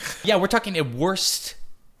 Nothing. Yeah, we're talking a worst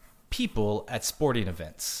people at sporting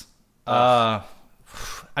events. I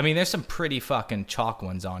mean, there's some pretty fucking chalk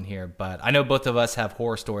ones on here, but I know both of us have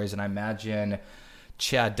horror stories, and I imagine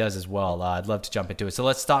Chad does as well. I'd love to jump into it. So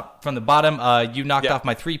let's start from the bottom. You knocked off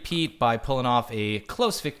my 3-peat by pulling off a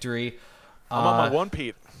close victory. I'm on my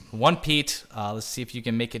 1-peat. 1-peat. Let's see if you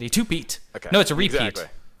can make it a 2-peat. Okay. No, it's a repeat. Exactly.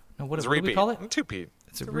 No, what do we call it? 2-peat.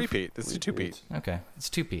 It's a repeat. It's a 2-peat. Okay, it's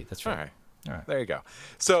 2-peat. That's right. All right. All right. There you go.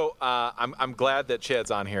 So I'm glad that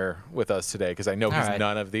Chad's on here with us today because I know he's right.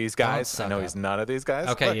 none of these guys. Don't I know suck he's up. none of these guys.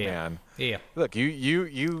 Okay, Look, yeah. man. Yeah. Look,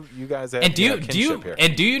 you guys have, And do you kinship here.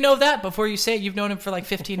 and do you know that before you say it? You've known him for like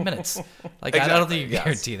 15 minutes. Like I don't think you Yes.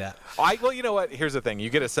 guarantee that. Well, you know what? Here's the thing: you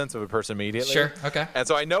get a sense of a person immediately. Sure. Okay. And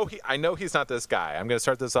so I know he's not this guy. I'm going to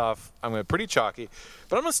start this off. I'm going to pretty chalky,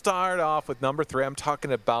 but I'm going to start off with number 3. I'm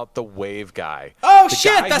talking about the wave guy. Oh The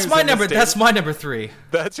shit! guy That's who's my in the number. stadium. That's my number 3.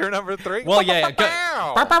 That's your number 3. Well, yeah. Go,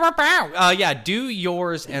 Bow. bow, bow, bow, bow. Yeah. Do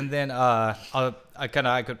yours, and then I'll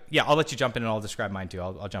let you jump in, and I'll describe mine too.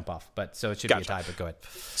 I'll jump off, but so it should be a Gotcha. tie. But go ahead.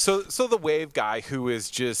 So the wave guy who is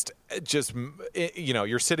just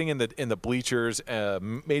you're sitting in the bleachers,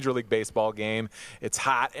 Major League Baseball game. It's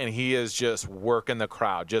hot, and he is just working the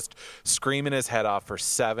crowd, just screaming his head off for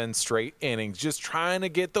 7 straight innings, just trying to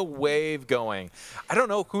get the wave going. I don't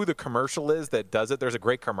know who the commercial is that does it. There's a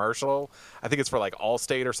great commercial. I think it's for like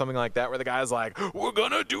Allstate or something like that, where the guy's like, "We're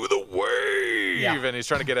gonna do the wave," and he's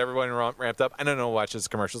trying to get everyone ramped up. I don't know who watches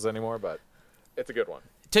commercials anymore, but it's a good one.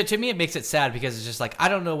 To me, it makes it sad because it's just like, I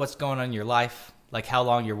don't know what's going on in your life, like how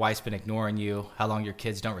long your wife's been ignoring you, how long your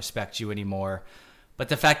kids don't respect you anymore. But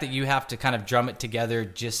the fact that you have to kind of drum it together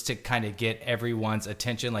just to kind of get everyone's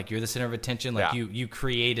attention, like you're the center of attention, like you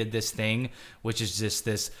created this thing, which is just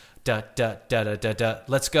this da da da da da da.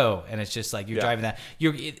 Let's go, and it's just like you're driving that.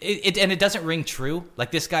 And it doesn't ring true.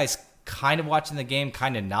 Like this guy's kind of watching the game,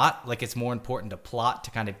 kind of not. Like it's more important to plot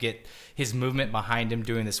to kind of get his movement behind him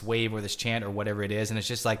doing this wave or this chant or whatever it is. And it's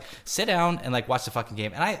just like, sit down and like watch the fucking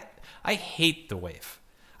game. And I hate the wave.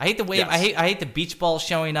 I hate the wave. Yes. I hate the beach ball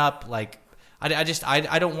showing up. Like I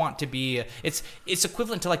don't want to be. It's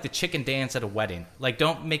equivalent to like the chicken dance at a wedding. Like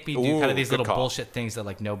don't make me do kind of these good little call. bullshit things that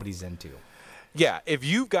like nobody's into. Yeah, if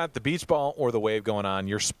you've got the beach ball or the wave going on,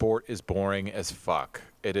 your sport is boring as fuck.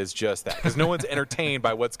 It is just that. Because no one's entertained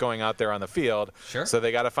by what's going out there on the field. Sure. So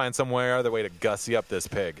they got to find some other way to gussy up this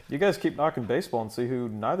pig. You guys keep knocking baseball and see who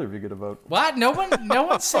neither of you get a vote. What? No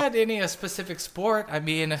one said any specific sport. I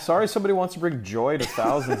mean, Sorry, somebody wants to bring joy to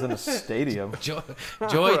thousands in a stadium. joy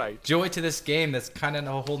Right. to this game that's kind of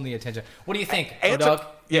holding the attention. What do you think, Answer- O-Dog?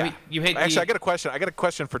 Yeah. You hate Actually, the, I got a question. I got a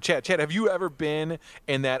question for Chad. Chad, have you ever been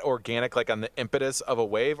in that organic, like on the impetus of a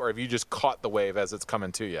wave, or have you just caught the wave as it's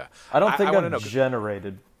coming to you? I don't think wanna I'm know.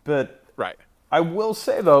 generated, but Right. I will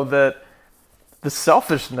say, though, that the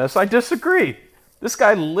selfishness, I disagree. This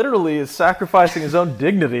guy literally is sacrificing his own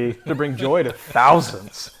dignity to bring joy to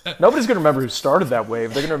thousands. Nobody's going to remember who started that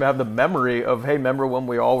wave. They're going to have the memory of, hey, remember when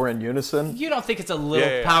we all were in unison? You don't think it's a little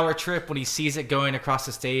Yeah. power trip when he sees it going across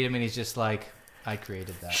the stadium and he's just like, I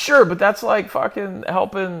created that. Sure, but that's like fucking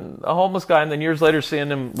helping a homeless guy and then years later seeing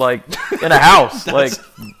him, like, in a house. Like,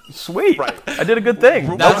 sweet. Right. I did a good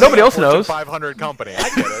thing. That's- Nobody else Fortune knows. 500 company. I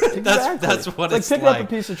get it. That's what like it's picking like. up a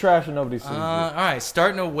piece of trash and nobody sees you. All right,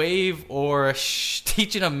 starting a wave or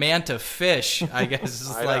teaching a man to fish, I guess, is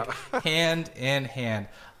I like hand in hand.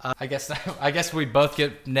 I guess we both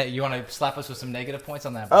get. You want to slap us with some negative points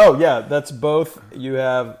on that? Oh, yeah, that's both. You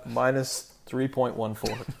have minus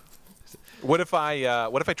 3.14. What if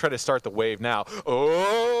I try to start the wave now?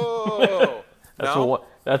 Oh, That's no?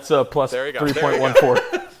 that's plus There you go.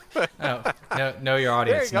 3.14. Oh, know your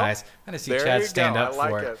audience. There you go. Nice. I see There Chad you stand go. up I like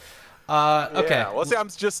for it. it. Okay, Yeah. Well, see, I'm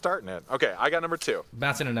just starting it. Okay, I got number 2.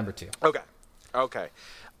 bouncing to number 2. Okay.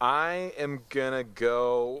 I am gonna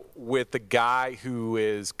go with the guy who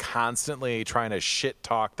is constantly trying to shit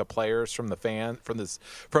talk the players from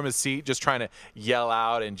his seat, just trying to yell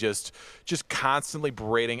out and just constantly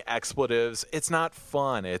berating expletives. It's not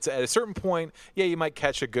fun. It's at a certain point, yeah, you might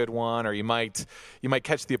catch a good one, or you might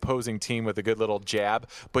catch the opposing team with a good little jab,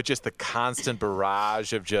 but just the constant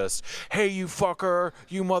barrage of just, hey, you fucker,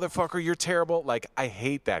 you motherfucker, you're terrible. Like, I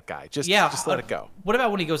hate that guy. Just let it go. What about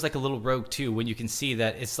when he goes like a little rogue too? When you can see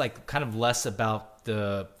that it's like kind of less about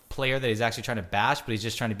the player that he's actually trying to bash, but he's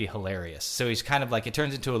just trying to be hilarious. So he's kind of like, it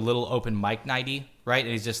turns into a little open mic nighty, right?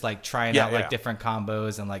 And he's just like trying out like different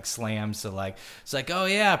combos and like slams. So like it's like, oh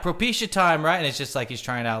yeah, Propecia time, right? And it's just like he's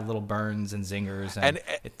trying out little burns and zingers,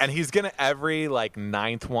 and he's gonna every like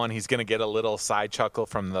 9th one, he's gonna get a little side chuckle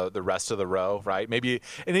from the rest of the row, right? Maybe,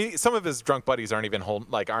 and some of his drunk buddies aren't even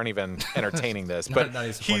entertaining this, but not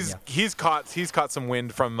he's caught some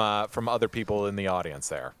wind from other people in the audience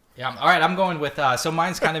there. Yeah. All right. I'm going with. So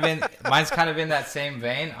mine's kind of in that same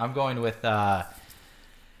vein. I'm going with the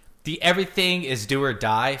everything is do or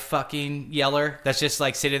die fucking yeller. That's just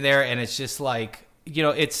like sitting there and it's just like, you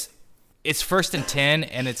know, it's 1st and 10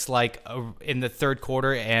 and it's like in the 3rd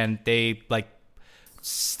quarter and they like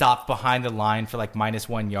stopped behind the line for like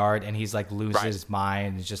 -1 yard, and he's like loses his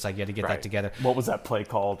mind. It's just like you had to get that together. What was that play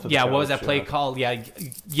call? To the what coach? was that play call? Yeah,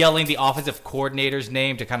 yelling the offensive coordinator's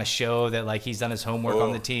name to kind of show that like he's done his homework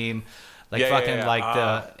on the team. Like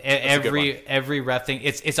every ref thing.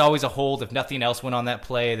 It's always a hold. If nothing else went on that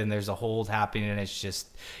play, then there's a hold happening, and it's just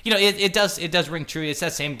it does ring true. It's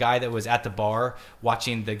that same guy that was at the bar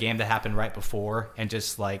watching the game that happened right before, and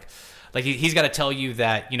just like he's got to tell you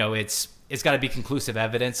that it's got to be conclusive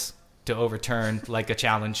evidence to overturn like a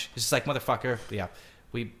challenge. It's just like, motherfucker. Yeah,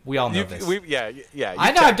 we all know this.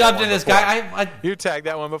 I know I've dubbed in this guy. You tagged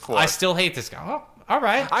that one before. I still hate this guy. Oh, all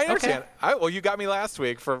right. I understand. Okay. Well, you got me last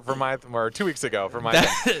week or 2 weeks ago for my. But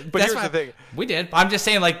that's here's the thing. We did. I'm just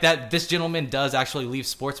saying like that. This gentleman does actually leave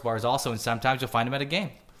sports bars also, and sometimes you'll find him at a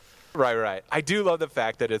game. Right. I do love the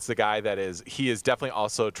fact that it's the guy that he is definitely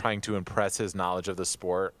also trying to impress his knowledge of the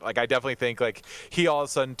sport. Like, I definitely think, like, he all of a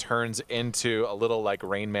sudden turns into a little, like,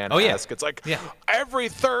 Rain Man-esque. Oh, yeah. It's like, every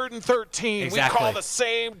 3rd and 13, we call the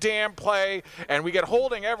same damn play, and we get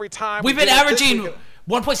holding every time. We've been averaging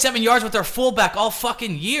 1.7 yards with our fullback all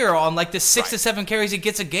fucking year on, like, the 6 to 7 carries he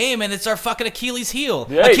gets a game, and it's our fucking Achilles heel.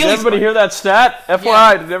 Yeah, did everybody hear that stat?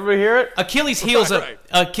 FYI, did everybody hear it? Achilles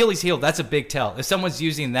heel, that's a big tell. If someone's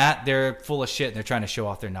using that, they're full of shit and they're trying to show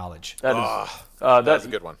off their knowledge. That's a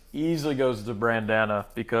good one. Easily goes to Brandana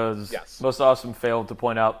because most awesome failed to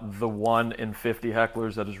point out the 1 in 50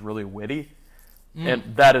 hecklers that is really witty. And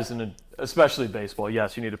that isn't, especially baseball.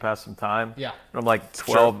 Yes, you need to pass some time. Yeah. And I'm like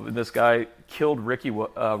 12, and this guy killed Ricky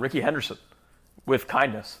Henderson with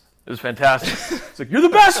kindness. It was fantastic. It's like, you're the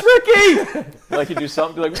best, Ricky! Like, you do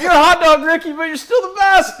something, be like, you're a hot dog, Ricky, but you're still the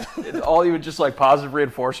best! And all you would just, like, positive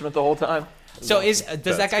reinforcement the whole time. So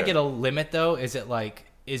does that guy get a limit, though? Is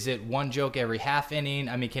it one joke every half inning?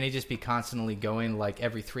 I mean, can he just be constantly going, like,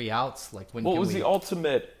 every 3 outs? Like, when what was the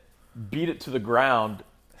ultimate beat it to the ground?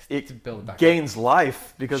 It gains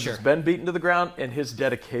life because it's been beaten to the ground and his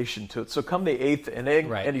dedication to it. So come the 8th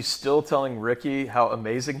inning, and he's still telling Ricky how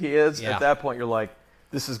amazing he is. At that point, you're like,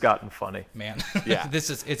 this has gotten funny, man. Yeah,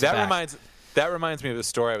 That reminds me of a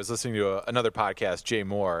story. I was listening to another podcast, Jay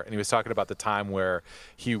Moore, and he was talking about the time where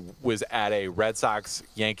he was at a Red Sox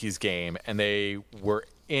Yankees game, and they were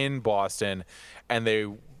in Boston, and they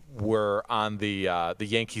were on the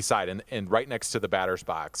Yankee side and right next to the batter's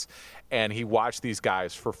box. And he watched these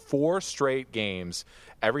guys for 4 straight games.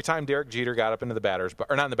 Every time Derek Jeter got up into the batter's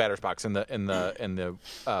box, or not in the batter's box, in the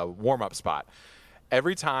warm-up spot,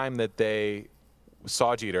 every time that they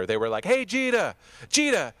saw Jeter, they were like, "Hey, Jeter,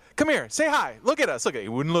 come here, say hi, look at us, look at." He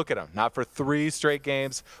wouldn't look at him. Not for 3 straight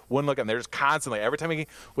games. Wouldn't look at him. They're just constantly. Every time he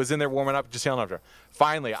was in there warming up, just yelling after him.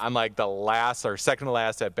 Finally, on like the last or second to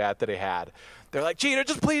last at bat that he had, they're like, "Jeter,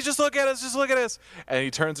 please look at us, And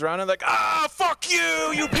he turns around and like, fuck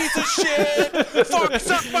you piece of shit, fuck,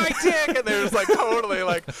 suck my dick, and they're just like totally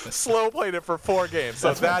like slow played it for 4 games.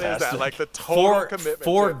 So that is that, like the total commitment.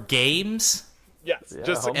 4 games. Yes,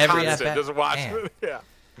 just every constant, just watch it. Yeah.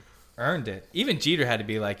 Earned it. Even Jeter had to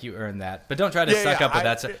be like, you earned that. But don't try to suck up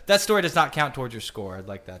at that story does not count towards your score. I'd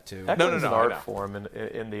like that too. No. It's an art form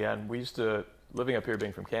in the end. We used to, living up here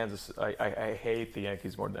being from Kansas, I hate the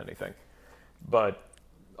Yankees more than anything. But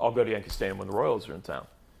I'll go to Yankee Stadium when the Royals are in town.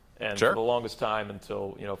 And for the longest time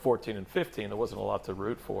until 14 and 15, there wasn't a lot to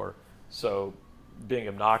root for. So being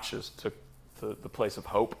obnoxious took the place of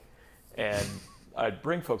hope. And I'd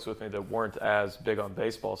bring folks with me that weren't as big on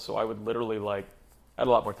baseball. So I would literally I had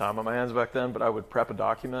a lot more time on my hands back then, but I would prep a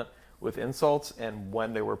document with insults and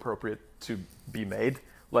when they were appropriate to be made.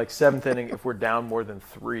 Like 7th inning, if we're down more than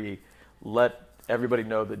 3, let everybody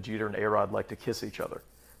know that Jeter and A-Rod like to kiss each other.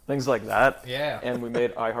 Things like that. Yeah. And we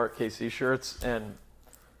made I Heart KC shirts. And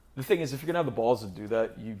the thing is, if you're going to have the balls to do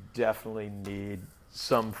that, you definitely need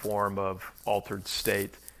some form of altered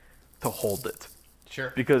state to hold it.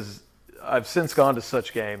 Sure. Because I've since gone to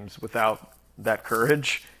such games without that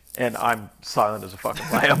courage, and I'm silent as a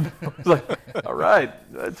fucking lamb. It's like, all right,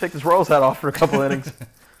 take this Royals hat off for a couple innings.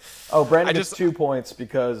 Oh, Brandon gets 2 points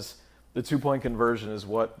because the 2-point conversion is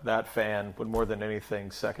what that fan would more than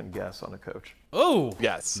anything second guess on a coach. Oh,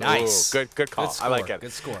 yes, nice. Ooh, good call. I like it.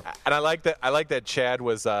 Good score. And I like that Chad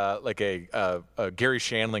was like a Gary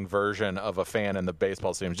Shandling version of a fan in the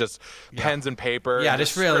baseball stadium. Just pens and paper. Yeah,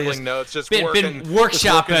 just really scribbling notes. Just been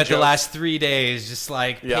workshopping it the last 3 days, just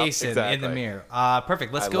like pacing in the mirror.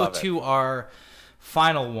 Perfect. Let's go to our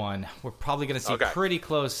final one. We're probably going to see pretty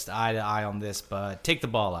close eye to eye on this, but take the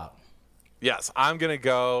ball out. Yes, I'm going to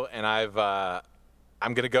go, and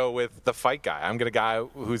I'm going to go with the fight guy. I'm going to guy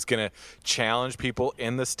who's going to challenge people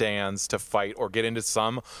in the stands to fight or get into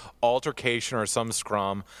some altercation or some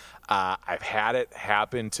scrum. I've had it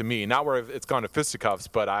happen to me, not where it's gone to fisticuffs,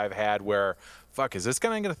 but I've had where, fuck, is this guy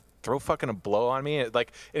going to throw fucking a blow on me?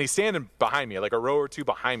 Like, and he's standing behind me, like a row or two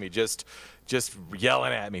behind me, just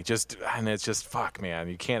yelling at me, and it's just, fuck, man,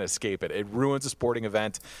 you can't escape it. It ruins a sporting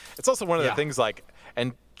event. It's also one of the things, like,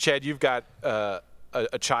 and Chad, you've got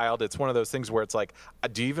a child. It's one of those things where it's like,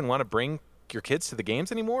 do you even want to bring your kids to the games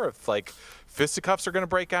anymore if like fisticuffs are going to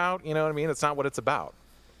break out? You know what I mean? It's not what it's about.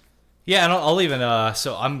 Yeah, and I'll even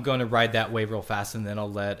so I'm going to ride that wave real fast, and then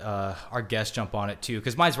I'll let our guest jump on it too,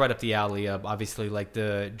 because mine's right up the alley. Obviously, like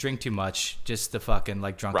the drink too much, just the fucking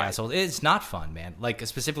like drunk assholes. It's not fun, man. Like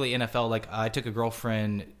specifically NFL. Like I took a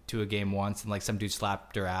girlfriend to a game once, and like some dude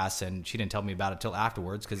slapped her ass, and she didn't tell me about it till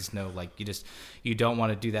afterwards, because it's like you don't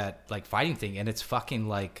want to do that like fighting thing, and it's fucking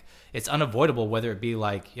like it's unavoidable, whether it be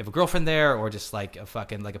like you have a girlfriend there or just like a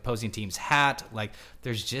fucking like opposing team's hat. Like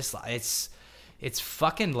there's just it's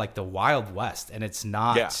fucking like the Wild West, and it's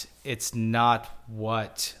not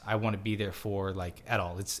what I want to be there for, like, at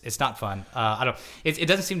all. It's not fun. It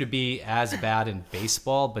doesn't seem to be as bad in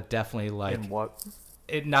baseball, but definitely like In what?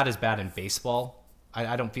 Not as bad in baseball.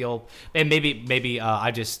 I don't feel, and maybe I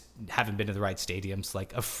just haven't been to the right stadiums,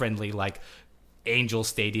 like a friendly like Angel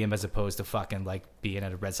Stadium as opposed to fucking like being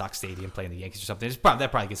at a Red Sox stadium playing the Yankees or something. That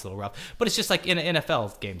probably gets a little rough, but it's just like in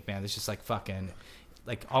NFL games, man. It's just like fucking.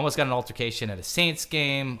 Like almost got an altercation at a Saints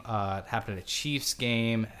game, happened at a Chiefs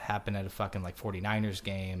game, happened at a fucking like 49ers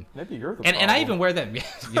game. Maybe you're the and I even wear them. You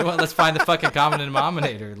know what? Let's find the fucking common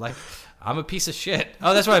denominator. Like I'm a piece of shit.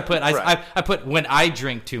 Oh, that's what I put. I put when I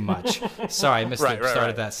drink too much. Sorry, I missed the start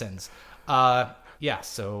of that sentence. Yeah,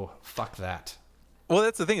 so fuck that. Well,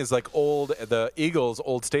 that's the thing is like the Eagles'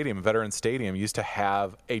 old stadium, Veterans Stadium, used to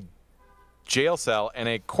have a jail cell and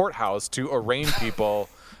a courthouse to arraign people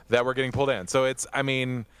that were getting pulled in. So it's, I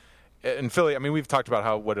mean, in Philly, I mean, we've talked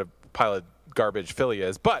about what a pile of garbage Philly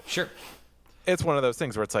is, but sure, it's one of those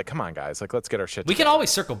things where it's like, come on, guys, like let's get our shit We together. can always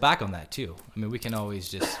circle back on that too. I mean, we can always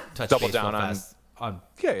just touch double base down real fast on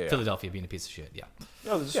Philadelphia being a piece of shit. Yeah.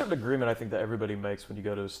 No, there's a certain agreement I think that everybody makes when you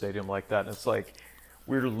go to a stadium like that, and it's like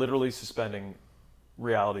we're literally suspending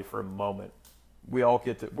reality for a moment. We don't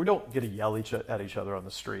get to yell at each other on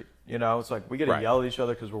the street. You know, it's like we get to yell at each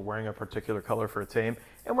other because we're wearing a particular color for a team,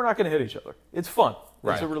 and we're not going to hit each other. It's fun.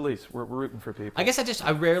 It's a release. We're rooting for people. I guess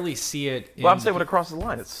I rarely see it. Well, I'm saying when it crosses the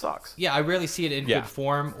line, it sucks. Yeah, I rarely see it in good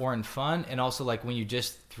form or in fun, and also like when you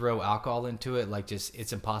just throw alcohol into it, like just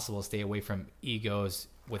it's impossible to stay away from egos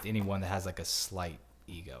with anyone that has like a slight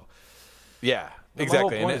ego. Yeah, Well, exactly.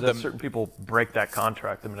 The whole point is that certain people break that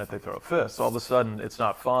contract the minute they throw a fist. All of a sudden, it's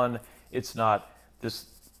not fun. It's not this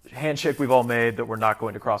handshake we've all made that we're not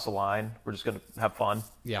going to cross the line. We're just going to have fun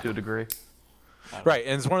to a degree. Right,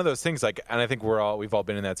 and it's one of those things like, and I think we've all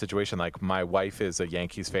been in that situation. Like my wife is a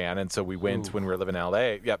Yankees fan, and so we went when we were living in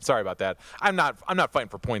LA. Yep, sorry about that. I'm not fighting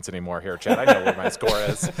for points anymore here, Chad. I know what my score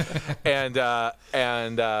is. And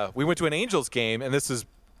we went to an Angels game, and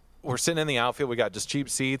we're sitting in the outfield. We got just cheap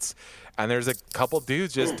seats, and there's a couple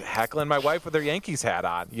dudes just heckling my wife with their Yankees hat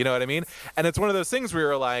on. You know what I mean? And it's one of those things where we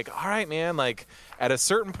were like, all right, man, like at a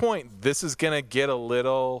certain point, this is going to get a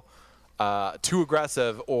little too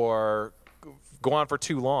aggressive or go on for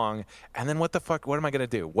too long, and then what am I going to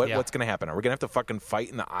do? What's going to happen? Are we going to have to fucking fight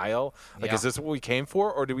in the aisle? Like, is this what we came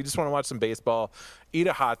for? Or do we just want to watch some baseball, eat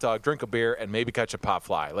a hot dog, drink a beer, and maybe catch a pop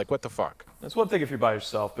fly? Like, what the fuck? That's one thing if you're by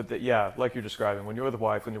yourself, but like you're describing, when you're with a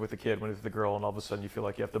wife, when you're with a kid, when you're with a girl, and all of a sudden you feel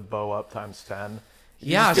like you have to bow up times 10.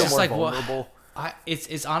 Yeah, it's just like, vulnerable.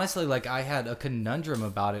 It's honestly like I had a conundrum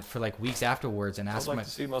about it for like weeks afterwards, and asked to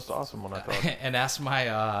see Most Awesome when I thought. And asked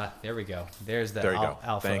my there we go. There's the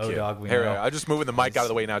alpha Thank you. O-dog. Here, I'm just moving the mic out of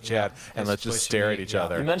the way now, Chad, and let's just stare at each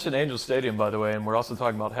other. You mentioned Angel Stadium, by the way, and we're also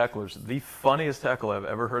talking about hecklers. The funniest heckle I've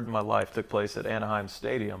ever heard in my life took place at Anaheim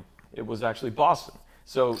Stadium. It was actually Boston.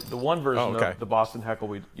 So the one version of the Boston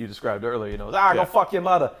heckle you described earlier, go fuck your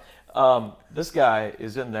mother. This guy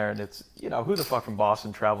is in there, and it's, who the fuck from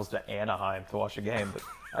Boston travels to Anaheim to watch a game? But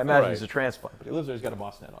I imagine he's a transplant, but he lives there, he's got a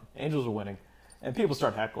Boston hat on. Angels are winning, and people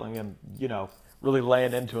start heckling him, really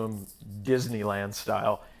laying into him Disneyland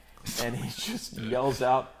style. And he just yells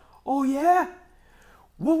out, "Oh yeah?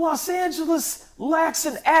 Well, Los Angeles lacks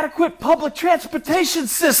an adequate public transportation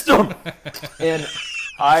system." And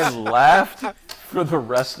I laughed for the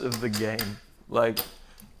rest of the game. Like,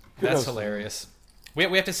 that's hilarious. We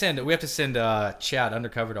have to send Chad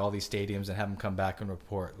undercover to all these stadiums and have him come back and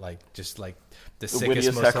report the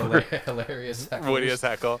sickest, most hilarious heckle. Wittiest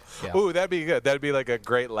heckle. Yeah. Ooh, that'd be good. That'd be like a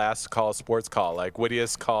great last call sports call, like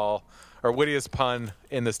wittiest call or wittiest pun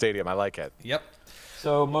in the stadium. I like it. Yep.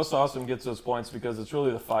 So most awesome gets those points because it's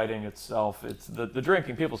really the fighting itself. It's the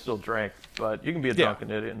drinking. People still drink, but you can be a drunken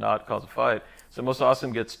idiot and not cause a fight. So most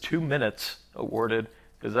awesome gets 2 minutes awarded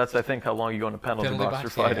because that's, I think, how long you go in a penalty box for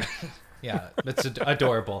fighting. Yeah, it's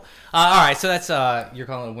adorable. All right, so that's you're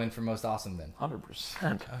calling it a win for most awesome then.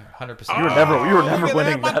 100%. 100%. You were never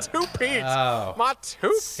winning my that. two-piece. Oh. My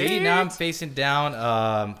two-piece. See, now I'm facing down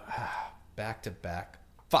back to back.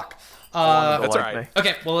 Fuck. That's all right. me.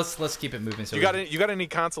 Okay, well let's keep it moving. So You got any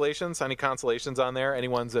consolations? Any consolations on there? Any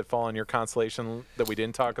ones that fall in your consolation that we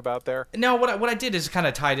didn't talk about there? No, what I did is kind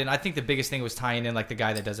of tied in. I think the biggest thing was tying in like the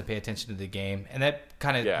guy that doesn't pay attention to the game, and that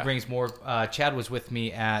kind of brings more. Chad was with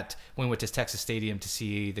me when we went to Texas Stadium to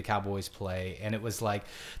see the Cowboys play, and it was like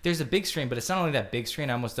there's a big screen, but it's not only that big screen.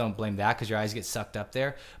 I almost don't blame that because your eyes get sucked up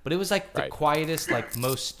there. But it was like the quietest, like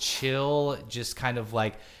most chill, just kind of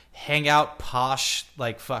like hang out posh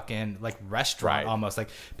like fucking like restaurant almost. Like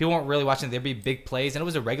people weren't really watching. There'd be big plays, and it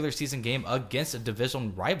was a regular season game against a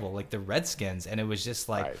division rival like the Redskins, and it was just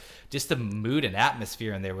like just the mood and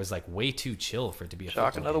atmosphere in there was like way too chill for it to be a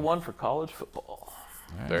Shock, football another game. one for college football.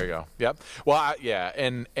 There you go. Yep. Well,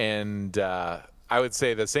 and I would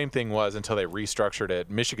say the same thing was until they restructured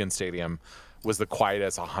it. Michigan Stadium was the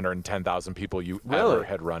quietest 110,000 people you ever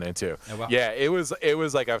had run into. Oh, wow. Yeah, it was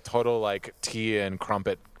like a total like tea and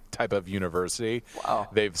crumpet type of university. Wow.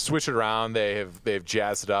 They've switched it around. They've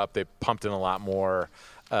jazzed it up. They've pumped in a lot more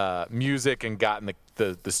music and gotten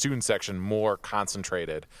the student section more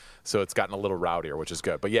concentrated. So it's gotten a little rowdier, which is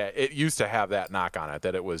good. But yeah, it used to have that knock on it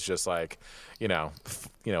that it was just like,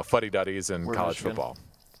 fuddy-duddies and college Michigan. football.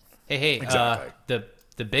 Hey, Exactly.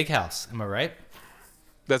 the big house. Am I right?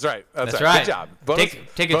 That's right. That's That's right. right. Good job.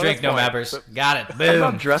 Take a bonus drink, no point. mabbers. Got it. What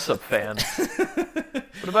about Boom. dress-up fan?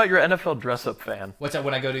 What about your NFL dress-up fan? What's that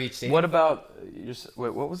when I go to each stadium? What about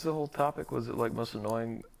wait? What was the whole topic? Was it like most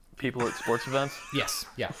annoying people at sports events? Yes.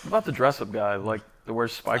 Yeah. What about the dress-up guy, like that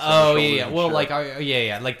wears spikes? on Oh his yeah, shoulders yeah. and Well, shit?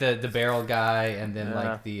 like like the barrel guy, and then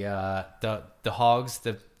like the hogs,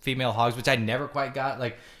 the female hogs, which I never quite got.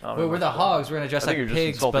 Like we're the hogs, we're gonna dress I like think you're just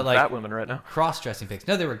pigs, insulting but like fat women right now. cross-dressing pigs.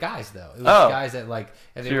 No, they were guys though. It was Oh. guys that like,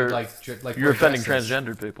 and they So were you're- like You're wear offending dresses.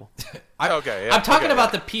 transgender people. Okay. Yeah, I'm talking okay,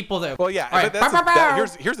 about the people that. Well, yeah. All right. But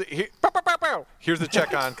here's the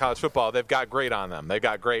check on college football. They've got great on them. They've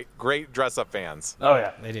got great dress-up fans. Oh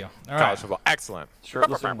yeah, They do. All College right. football, excellent.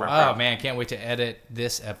 shirtless and Oh man, can't wait to edit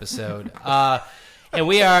this episode. And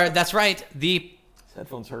that's right, the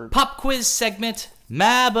headphones hurt. pop quiz segment,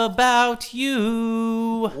 Mab About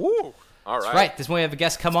You. Ooh. All right. That's right. This is when we have a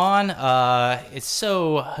guest come on. It's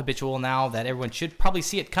so habitual now that everyone should probably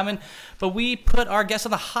see it coming. But we put our guest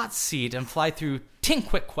on the hot seat and fly through 10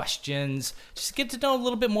 quick questions just to get to know a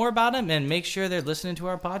little bit more about them and make sure they're listening to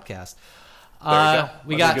our podcast. We That's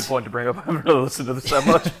a got good point to bring up. I haven't really listened to this that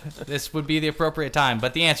much. this would be the appropriate time,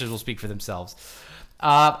 but the answers will speak for themselves.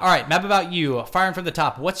 All right, Map About You. Firing from the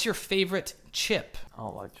top. What's your favorite chip? I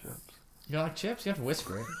don't like chips. You don't like chips? You have to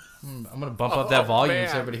whisper it. I'm gonna bump up that volume man.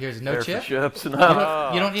 so everybody hears. No There chip. for chips. You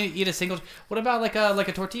don't eat a single. What about like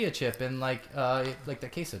a tortilla chip and like the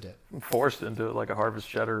queso dip? I'm forced into it like a Harvest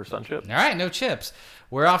Cheddar or Sun Chip. All right, no chips.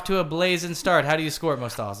 We're off to a blazing start. How do you score it,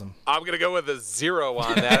 most awesome? I'm gonna go with a 0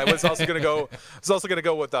 on that. I was also gonna go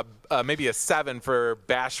with maybe a 7 for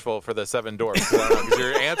bashful for the 7 dwarfs. Because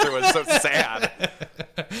your answer was so sad.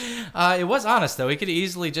 It was honest though. He could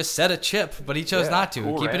easily just set a chip, but he chose not to.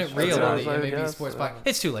 Cool Keeping Ranch. it real That's on what the I MAB guess. Sports Podcast.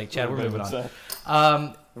 It's too late, Chad. We're moving on.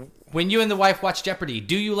 on. When you and the wife watch Jeopardy,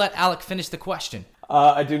 do you let Alec finish the question?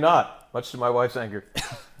 I do not, much to my wife's anger.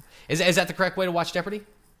 Is that the correct way to watch Jeopardy?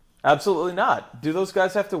 Absolutely not. Do those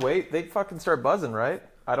guys have to wait? They fucking start buzzing, right?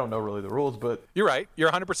 I don't know really the rules, but You're right.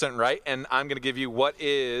 You're 100% right. And I'm gonna give you what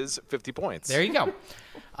is 50 points. There you go.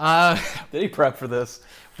 did he prep for this?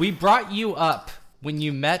 We brought you up when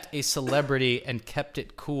you met a celebrity and kept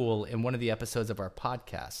it cool in one of the episodes of our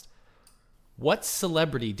podcast. What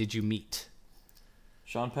celebrity did you meet?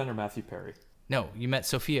 Sean Penn or Matthew Perry? No, you met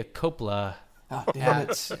Sophia Coppola. Oh, damn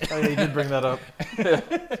it. Oh, yeah, you did bring that up.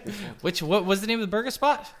 What was the name of the burger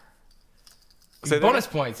spot? Say that Bonus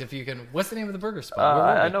again? points if you can. What's the name of the burger spot? Where were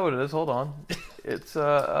I we? know what it is. Hold on. It's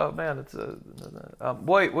oh man, it's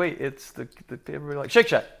wait, it's the everybody like Shake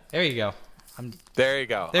Shack. There you go. There you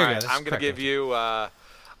go. There you All go. right, This is I'm gonna correct. give you. I'm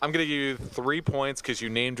gonna give you 3 points because you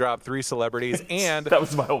name dropped 3 celebrities and That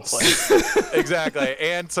was my whole plan. exactly.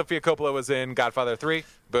 And Sophia Coppola was in Godfather 3.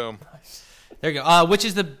 Boom. There you go. Which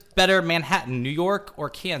is the better Manhattan, New York or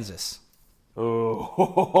Kansas?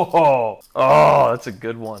 Oh, that's a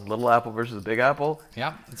good one. Little Apple versus Big Apple.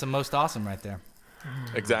 Yeah, it's the most awesome right there.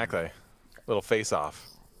 Exactly. Little face off.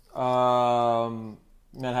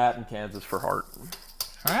 Manhattan, Kansas for heart.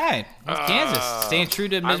 All right. Kansas. Staying true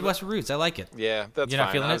to Midwest roots. I like it. Yeah, that's You're not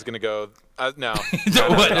fine. feeling I it? was going to go. No.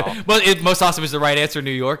 Well, most awesome is the right answer, New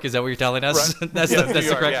York. Is that what you're telling us? Right. That's Yeah, the New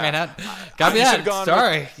York, correct yeah. Manhattan. Got me You that. should've gone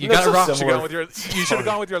Sorry. You got it wrong. You should have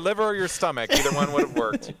gone with your liver or your stomach. Either one would have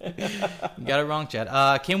worked. You got it wrong,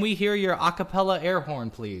 Chad. Can we hear your a cappella air horn,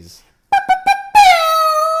 please?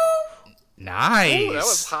 Nice. Ooh, that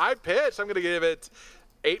was high pitched. I'm going to give it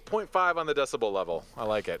 8.5 on the decibel level. I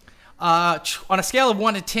like it. On a scale of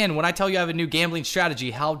 1 to 10, when I tell you I have a new gambling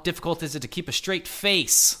strategy, how difficult is it to keep a straight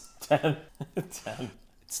face? 10.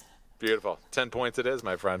 Beautiful. 10 points it is,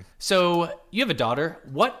 my friend. So, you have a daughter.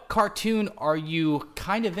 What cartoon are you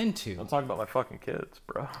kind of into? I'm talking about my fucking kids,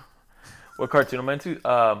 bro. What cartoon am I into?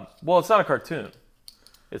 Well, it's not a cartoon.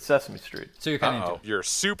 It's Sesame Street. So, you're kind of into it. You're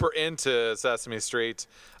super into Sesame Street.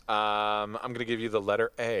 I'm going to give you the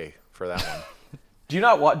letter A for that one. Do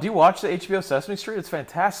you watch the HBO Sesame Street? It's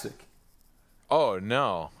fantastic. Oh,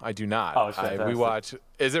 no, I do not. Oh, it's fantastic. We watch.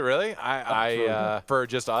 Is it really? For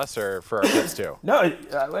just us or for our kids too? No,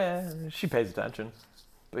 she pays attention.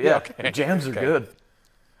 But yeah, Okay. the jams are Okay. good.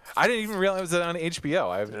 I didn't even realize it was on HBO.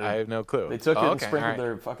 I have no clue. They took it and okay, sprinkled all right.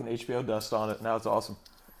 their fucking HBO dust on it. Now it's awesome.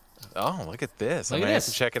 Oh, look at this. Look I'm at going to have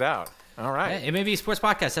this. to check it out. All right. Yeah, MAB Sports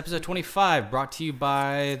Podcast, episode 25, brought to you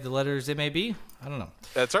by the letters MAB. I don't know.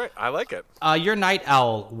 That's right. I like it. Your Night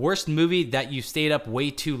Owl, worst movie that you stayed up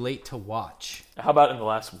way too late to watch. How about in the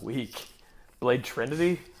last week? Blade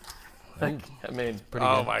Trinity? I mean, Pretty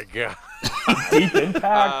Oh, good. my God. Deep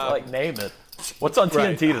Impact? name it. What's on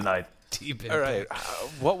TNT tonight? Deep All right.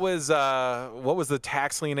 What was the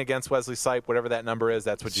tax lien against Wesley Sipe? Whatever that number is,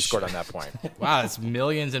 that's what you scored on that point. Wow, it's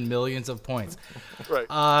millions and millions of points.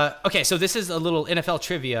 Right. Okay, so this is a little NFL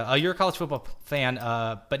trivia. You're a college football fan,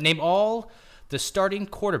 but name all the starting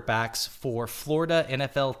quarterbacks for Florida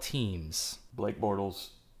NFL teams. Blake Bortles.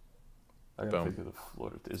 I gotta Boom. think of the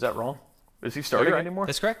Florida. Is that wrong? Is he starting right. anymore?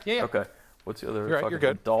 That's correct? Yeah. Okay. What's the other? You're right, you're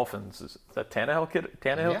good. Dolphins. Is that Tannehill kid?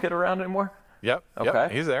 Yeah. Kid around anymore? Yep. Okay.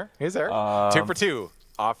 Yep. He's there. 2 for 2.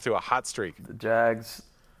 Off to a hot streak. The Jags.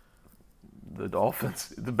 The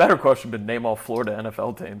Dolphins. The better question would be name all Florida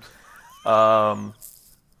NFL teams.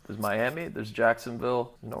 There's Miami. There's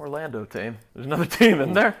Jacksonville. There's no Orlando team. There's another team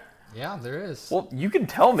in there. Yeah, there is. Well, you can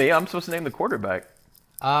tell me. I'm supposed to name the quarterback.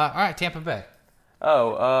 All right, Tampa Bay.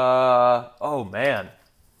 Oh man.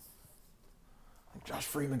 Josh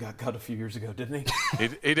Freeman got cut a few years ago, didn't he?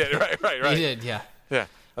 He did. Right. He did, yeah. Yeah.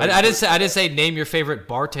 I did say name your favorite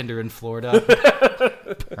bartender in Florida.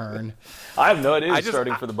 Burn. I have no idea who's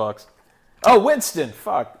starting for the Bucks. Oh, Winston.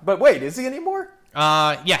 Fuck. But wait, is he anymore?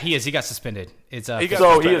 Yeah, he is. He got suspended. It's He got So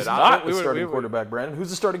he suspended. is not We the would- starting we would- quarterback, Brandon. Who's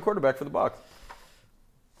the starting quarterback for the Bucks?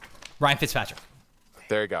 Ryan Fitzpatrick.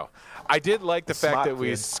 There you go. I did like the fact Smart that we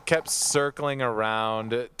kid. kept circling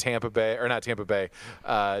around Tampa Bay, or not Tampa Bay,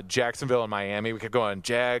 Jacksonville and Miami. We kept going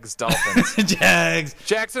Jags, Dolphins. Jags.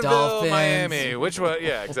 Jacksonville, Dolphins. Miami. Which one?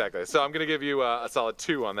 Yeah, exactly. So I'm going to give you a solid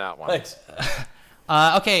 2 on that one. Thanks.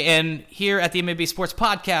 Okay, and here at the MAB Sports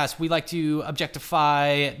Podcast, we like to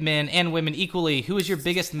objectify men and women equally. Who is your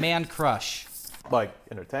biggest man crush? Like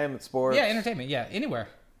entertainment, sports. Yeah, entertainment. Yeah, anywhere.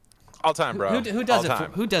 All time, bro. Who does All it?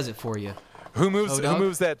 time. Who does it for you? Who moves? O-Dog? Who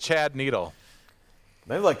moves that Chad needle?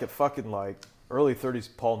 Maybe like the fucking early 30s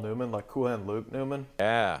Paul Newman, like Cool Hand Luke Newman.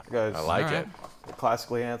 Yeah, Guys, I like all it. right.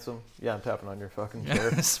 Classically handsome. Yeah, I'm tapping on your fucking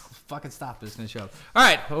chair. Fucking stop. It's going to show up. All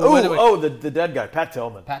right. what do we- The dead guy, Pat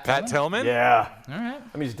Tillman. Pat Tillman? Yeah. All right.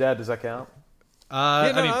 I mean, he's dead. Does that count?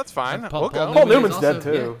 Yeah, no, that's fine. We'll go. Paul is Newman's also- dead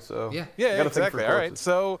too, so Yeah. Yeah, gotta think for exactly. All right. corpses.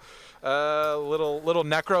 So, little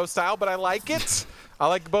necro style, but I like it. I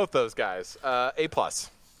like both those guys. A+.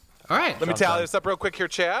 All right. Let me tally this up real quick here,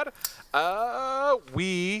 Chad.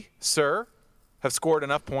 We, sir, have scored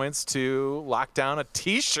enough points to lock down a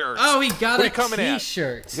T-shirt. Oh, he got What are a you coming at?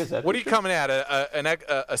 T-shirt. You guys have What are you t-shirts? coming at?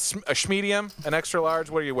 A medium, an extra large?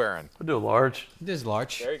 What are you wearing? I'll do a large. This is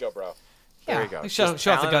large. There you go, bro. Yeah. There you go. Show Just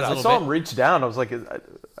off the talent guns it a up. I little saw bit. him reach down. I was like,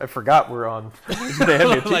 I forgot we're on. He's gonna hand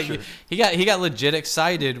me a Like, t-shirt. he got legit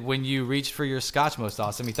excited when you reached for your Scotch Most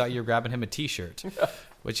Awesome. He thought you were grabbing him a T-shirt,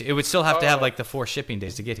 which it would still have to have like the 4 shipping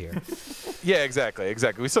days to get here. Yeah, exactly.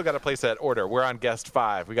 We still got to place that order. We're on guest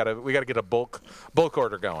 5. We got to get a bulk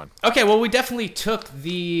order going. Okay, well, we definitely took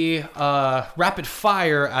the rapid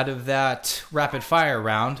fire out of that rapid fire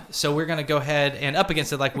round, so we're gonna go ahead and up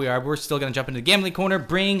against it like we are. We're still gonna jump into the gambling corner.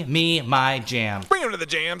 Bring me my jam. Bring him to the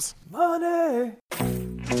jams. Money.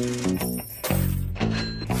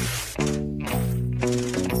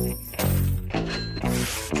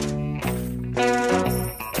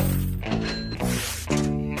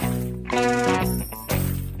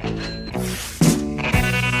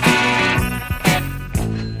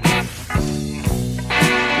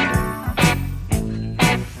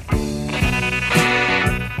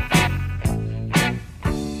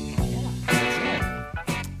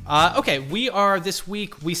 Okay, this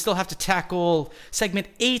week, we still have to tackle segment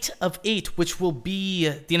 8 of 8, which will be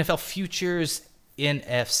the NFL Futures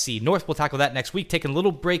NFC North. We'll tackle that next week. Taking a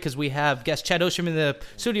little break because we have guest Chad Ostrom in the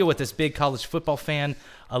studio with this big college football fan,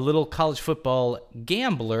 a little college football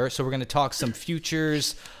gambler. So we're going to talk some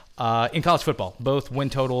futures in college football, both win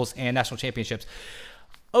totals and national championships.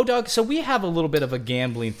 Oh, Doug, so we have a little bit of a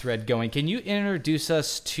gambling thread going. Can you introduce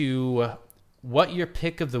us to what your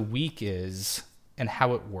pick of the week is and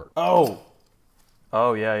how it works? Oh,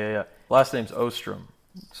 yeah. Last name's Ostrom.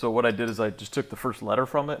 So what I did is I just took the first letter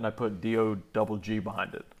from it and I put D-O-double-G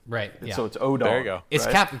behind it. Right, yeah. So it's O-Dog. There you go. It's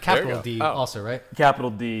right? capital D also, right?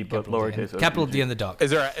 Capital D, but Capital D, lowercase o. capital D in the dog.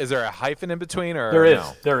 Is there a hyphen in between or There is.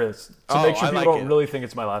 no? There is. To Oh, make sure I people like don't it. really think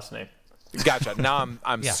it's my last name. Gotcha. Now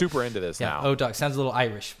I'm Yeah. super into this Yeah, now. O-Dog. Sounds a little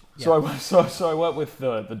Irish. Yeah. So I went with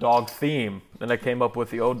the dog theme, and I came up with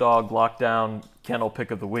the O-Dog Lockdown Kennel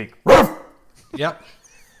Pick of the Week. Yep.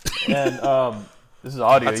 And this is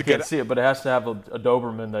audio, That's you a good- can't see it, but it has to have a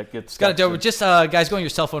Doberman that gets... Got it over. Just, guys, go on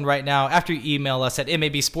your cell phone right now. After you email us at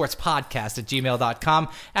mabsportspodcast@gmail.com.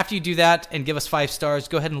 After you do that and give us 5 stars,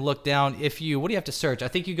 go ahead and look down. What do you have to search? I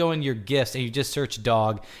think you go in your gifts and you just search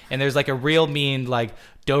dog, and there's like a real mean, like,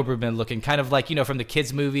 Doberman looking, kind of like, from the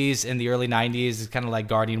kids' movies in the early 90s. It's kind of like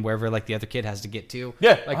guarding wherever, like, the other kid has to get to.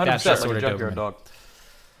 Yeah, like 100%, that like sort a of junkyard Doberman. dog.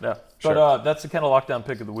 Yeah, Sure. but that's the Kennel Lockdown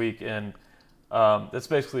Pick of the Week, and that's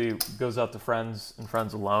basically goes out to friends and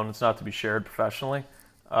friends alone. It's not to be shared professionally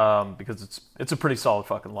because it's a pretty solid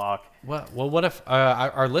fucking lock. Well, what if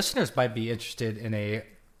our listeners might be interested in a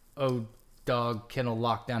O-Dog Kennel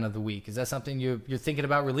Lockdown of the Week? Is that something you're thinking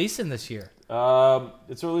about releasing this year?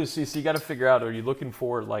 It's early to see, so you got to figure out, are you looking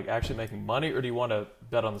for like actually making money, or do you want to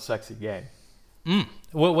bet on the sexy game?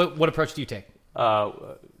 What approach do you take?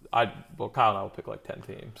 Kyle and I will pick like 10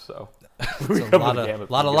 teams, so It's a lot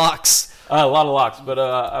of locks. A lot of locks, but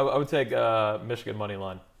I would take Michigan money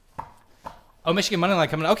line. Oh, Michigan money line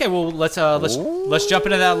coming. Okay, well let's jump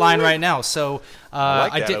into that line right now. So I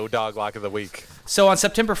like that O-Dog Lock of the Week. So on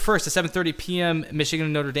September 1st at 7:30 p.m., Michigan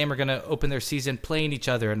and Notre Dame are going to open their season playing each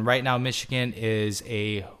other, and right now Michigan is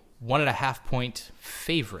a 1.5 point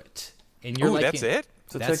favorite. And you're Ooh, that's it?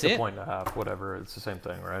 So That's take it. a point and a half, whatever. It's the same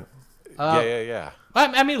thing, right? Yeah.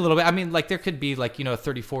 I mean a little bit. I mean, like there could be like a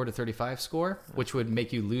 34 to 35 score, which would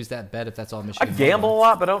make you lose that bet if that's all I Michigan. gamble a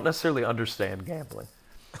lot, but I don't necessarily understand gambling.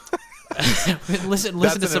 Listen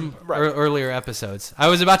to some earlier episodes. I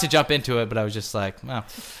was about to jump into it, but I was just like, oh.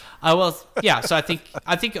 So I think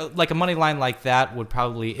like a money line like that would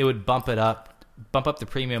bump up the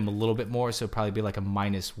premium a little bit more. So it'd probably be like a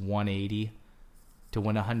minus 180 to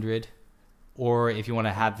win 100. Or if you want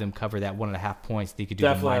to have them cover that 1.5 points, you could do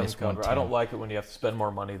Definitely the have minus to cover. 110. I don't like it when you have to spend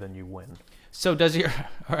more money than you win. So does your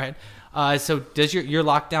all right? So does your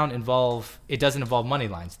lockdown involve? It doesn't involve money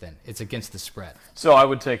lines then. It's against the spread. So I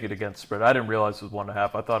would take it against spread. I didn't realize it was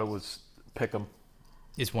 1.5. I thought it was pick 'em.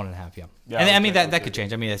 It's 1.5, yeah. Yeah, And I okay, mean that okay. could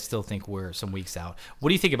change. I mean, I still think we're some weeks out. What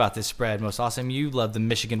do you think about this spread? Most awesome. You love the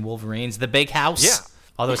Michigan Wolverines, the Big House. Yeah.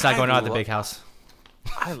 Although it's not going on at the Big House.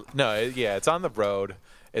 It's on the road.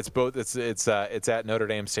 It's both. It's at Notre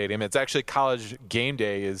Dame Stadium. It's actually College Game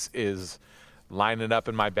Day is lining up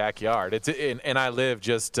in my backyard. And I live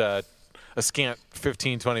just a scant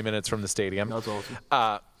 15-20 minutes from the stadium. That's awesome.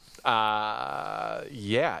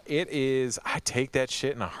 Yeah, it is. I take that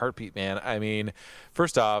shit in a heartbeat, man. I mean,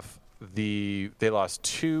 first off, they lost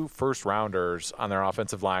 2 first-rounders on their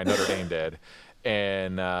offensive line. Notre Dame did.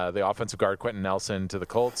 And the offensive guard Quentin Nelson to the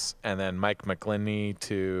Colts, and then Mike McGlinchey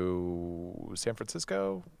to San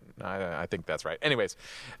Francisco. I think that's right. Anyways,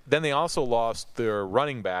 then they also lost their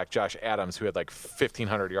running back Josh Adams, who had like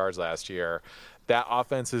 1,500 yards last year. That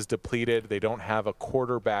offense is depleted. They don't have a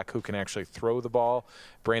quarterback who can actually throw the ball.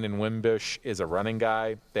 Brandon Wimbush is a running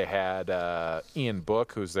guy. They had Ian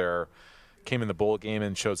Book, came in the bowl game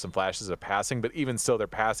and showed some flashes of passing, but even still, their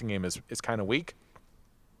passing game is kind of weak.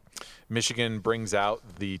 Michigan brings out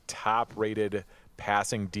the top-rated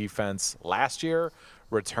passing defense last year.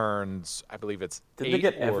 Returns, I believe it's Did they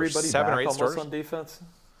get everybody 7 back or 8 almost starters. on defense?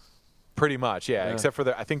 Pretty much, yeah. Except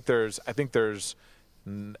for I think there's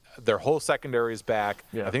their whole secondary is back.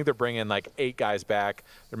 Yeah. I think they're bringing like 8 guys back.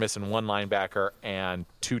 They're missing 1 linebacker and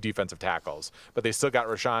 2 defensive tackles, but they still got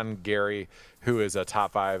Rashawn Gary, who is a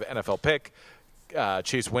top 5 NFL pick.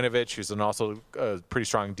 Chase Winovich, who's also a pretty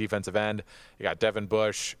strong defensive end. You got Devin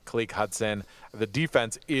Bush, Khaleke Hudson. The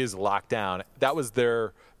defense is locked down. That was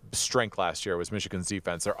their strength last year, was Michigan's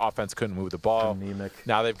defense. Their offense couldn't move the ball. Anemic.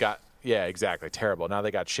 Now they've got, yeah, exactly, terrible. Now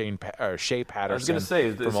they got Shea Patterson I was going to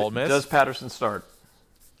say, from Ole Miss. does Patterson start?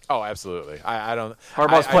 Oh, absolutely. I don't.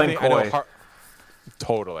 Harbaugh's playing I know coy.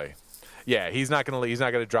 Totally. Yeah, he's not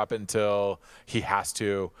gonna drop it until he has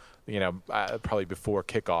to. Probably before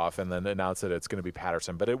kickoff, and then announce that it's going to be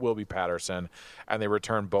Patterson. But it will be Patterson, and they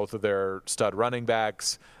return both of their stud running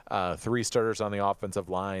backs, 3 starters on the offensive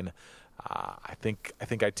line. I think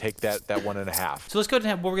I'd take that 1.5. So let's go to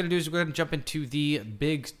what we're going to do is we're going to jump into the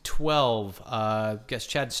Big 12. Guess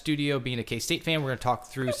Chad's studio, being a K-State fan, we're going to talk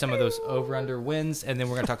through some of those over-under wins, and then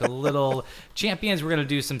we're going to talk a little champions. We're going to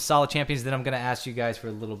do some solid champions. Then I'm going to ask you guys for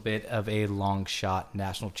a little bit of a long shot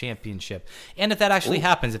national championship. And if that actually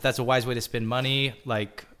happens, if that's a wise way to spend money,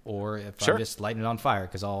 or if I'm just lighting it on fire,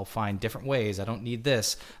 because I'll find different ways. I don't need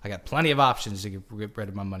this. I got plenty of options to get rid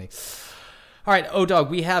of my money. All right,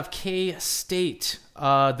 O-Dog, we have K-State.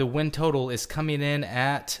 The win total is coming in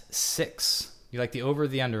at 6. You like the over or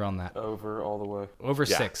the under on that? Over all the way. Over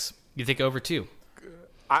 6. You think over 2?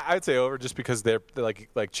 I'd say over, just because they're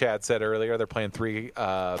like Chad said earlier, they're playing 3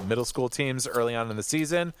 middle school teams early on in the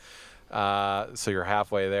season. So you're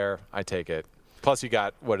halfway there. I take it. Plus, you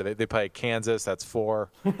got, what are they? They play Kansas. That's 4.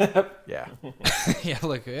 Yeah. Yeah,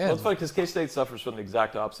 look. Yeah. Well, it's funny because K-State suffers from the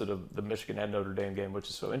exact opposite of the Michigan and Notre Dame game, which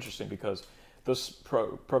is so interesting because those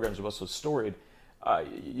programs are both so storied.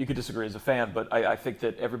 You could disagree as a fan, but I think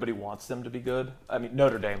that everybody wants them to be good. I mean,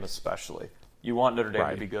 Notre Dame especially. You want Notre Dame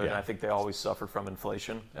to be good, and I think they always suffer from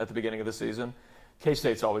inflation at the beginning of the season.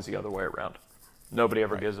 K-State's always the other way around. Nobody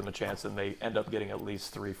ever gives them a chance, and they end up getting at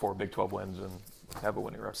least 3-4 Big 12 wins and have a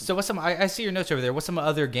winning record. So what's I see your notes over there. What's some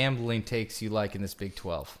other gambling takes you like in this Big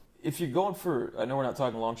 12? If you're going for, I know we're not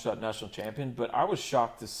talking long shot national champion, but I was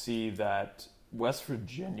shocked to see that West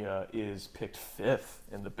Virginia is picked 5th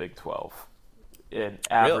in the Big 12. An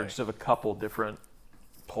average of a couple different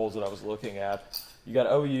polls that I was looking at. You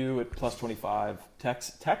got OU at plus 25,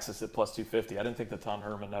 Texas at plus 250. I didn't think that Tom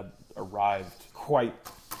Herman had arrived quite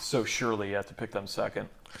so surely yet to pick them second.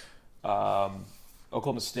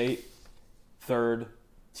 Oklahoma State 3rd,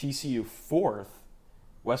 TCU 4th,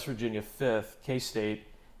 West Virginia 5th, K-State,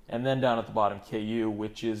 and then down at the bottom KU,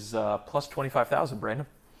 which is plus 25,000. Brandon.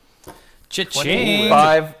 Cha-ching.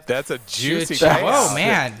 That's a juicy Cha-ching. pick. Whoa,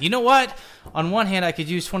 man. You know what? On one hand, I could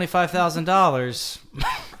use $25,000.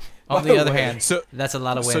 On the other hand, that's a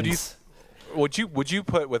lot of wins. Would you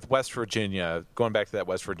put with West Virginia, going back to that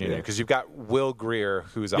West Virginia, because you've got Will Grier,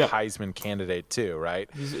 who's a Heisman candidate too, right?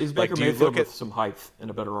 He's Baker Mayfield with some height and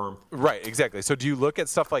a better arm. Right, exactly. So do you look at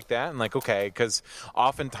stuff like that and okay, because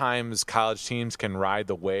oftentimes college teams can ride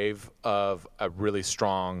the wave of a really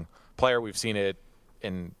strong player. We've seen it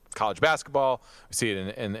in college basketball. We see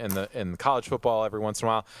it in college football every once in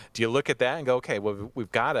a while. Do you look at that and go, okay, well, we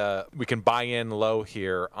can buy in low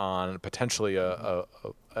here on potentially a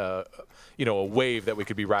wave that we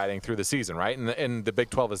could be riding through the season, right? And the Big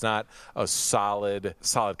 12 is not a solid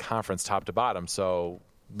conference top to bottom. So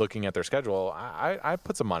looking at their schedule, I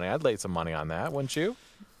put some money. I'd lay some money on that, wouldn't you?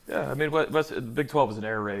 Yeah, I mean, the Big 12 is an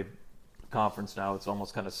air raid conference now. It's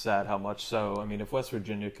almost kind of sad how much so. I mean, if West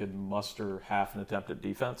Virginia could muster half an attempt at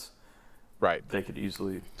defense, right, they could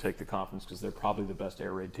easily take the conference because they're probably the best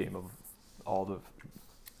air raid team of all the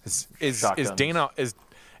shotguns.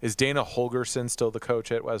 Is Dana Holgorsen still the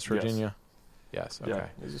coach at West Virginia? Yes. Okay. Yeah,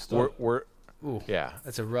 he's a star. Yeah,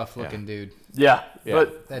 that's a rough looking dude. Yeah,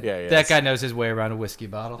 but that guy knows his way around a whiskey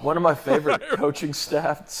bottle. One of my favorite coaching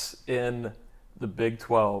stats in the Big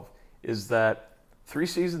 12 is that 3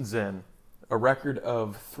 seasons in, a record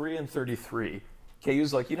of 3-33.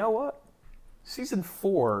 KU's like, you know what? Season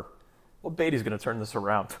 4, well, Beatty's going to turn this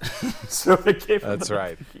around. So they gave him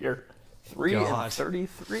another year.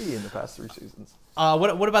 3-33 in the past 3 seasons.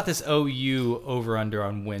 What about this OU over-under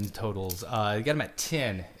on win totals? You got them at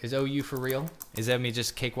 10. Is OU for real? Is that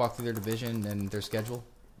just cakewalk through their division and their schedule?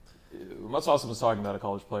 Much Awesome was talking about a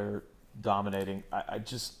college player dominating.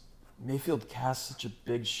 Mayfield casts such a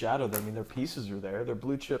big shadow. I mean, their pieces are there. They're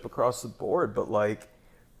blue chip across the board. But,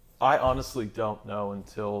 I honestly don't know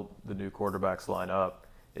until the new quarterbacks line up.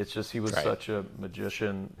 It's just he was such a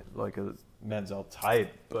magician, like a Manziel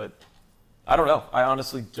type. But I don't know. I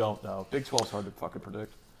honestly don't know. Big 12's hard to fucking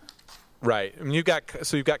predict. Right. I mean, you've got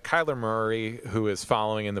Kyler Murray, who is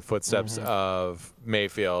following in the footsteps of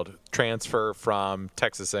Mayfield, transfer from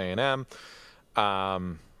Texas A&M.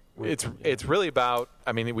 It's really about,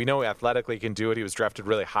 I mean, we know athletically he can do it. He was drafted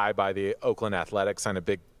really high by the Oakland Athletics, signed a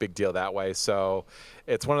big deal that way. So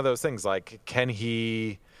it's one of those things like,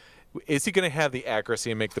 is he going to have the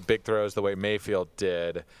accuracy and make the big throws the way Mayfield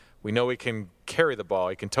did? We know he can carry the ball,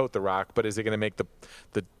 he can tote the rock, but is he going to make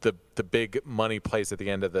the big money plays at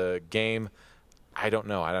the end of the game? I don't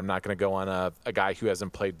know. I'm not going to go on a guy who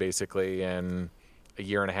hasn't played basically in a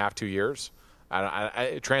year and a half, 2 years.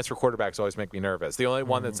 Transfer quarterbacks always make me nervous. The only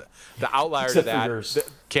one that's the outlier Except to for that yours.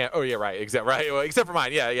 can't. Oh yeah, right. Well, except for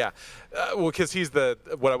mine. Yeah. Well, because he's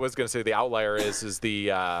what I was going to say. The outlier is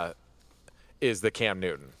the Cam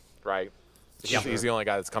Newton, right? He's the only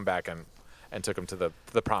guy that's come back and took him to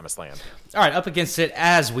the promised land. All right, up against it,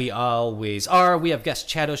 as we always are, we have guest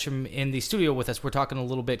Chad Ostrom in the studio with us. We're talking a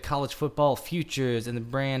little bit college football futures in the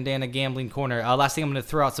Brandana Gambling Corner. Last thing, I'm going to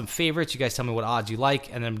throw out some favorites. You guys tell me what odds you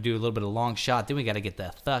like, and then do a little bit of long shot. Then we got to get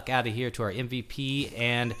the fuck out of here to our MVP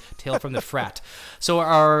and Tale from the Frat. So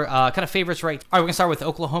our kind of favorites, right? All right, we're going to start with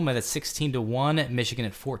Oklahoma at 16-1, Michigan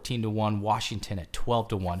at 14-1, Washington at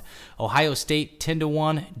 12-1, Ohio State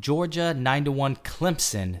 10-1, Georgia 9-1,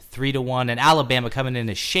 Clemson 3-1, and Alabama coming in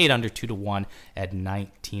a shade under 2-1 at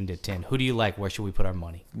 19-10. Who do you like? Where should we put our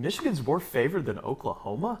money? Michigan's more favored than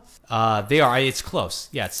Oklahoma? They are. It's close.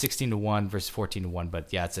 Yeah, it's 16-1 versus 14-1 ,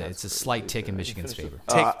 but yeah, it's a slight tick in Michigan's favor.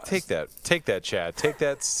 Take that, Chad. Take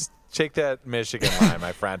that Michigan line,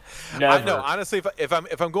 my friend. Never. No, honestly, if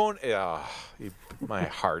I'm going, my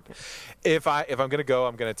heart. If I'm gonna go,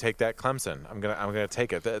 I'm gonna take that Clemson. I'm gonna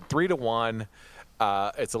take it. 3-1.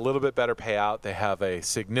 It's a little bit better payout. They have a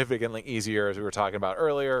significantly easier, as we were talking about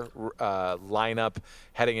earlier, lineup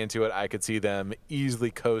heading into it. I could see them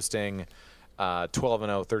easily coasting 12-0,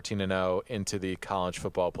 13-0 into the college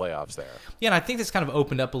football playoffs there. Yeah, and I think this kind of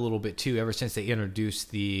opened up a little bit, too, ever since they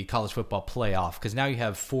introduced the college football playoff, because now you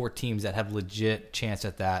have 4 teams that have legit chance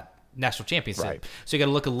at that national championship. Right. So you got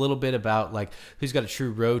to look a little bit about like who's got a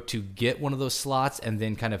true road to get one of those slots, and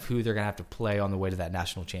then kind of who they're going to have to play on the way to that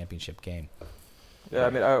national championship game. Yeah, I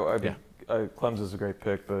mean, Clemson's a great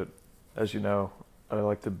pick, but as you know, I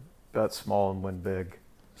like to bet small and win big.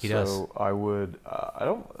 He so does. I would.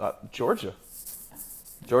 Georgia at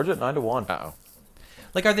 9-1. Uh-oh.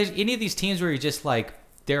 Like, are there any of these teams where you're just like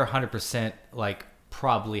they're 100% like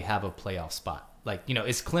probably have a playoff spot? Like, you know,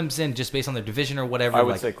 is Clemson just based on their division or whatever? I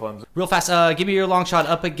would like, say Clemson. Real fast, give me your long shot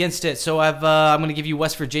up against it. So I'm going to give you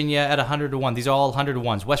West Virginia at 100-1. These are all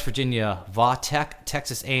 100-1s. West Virginia, Va-Tech,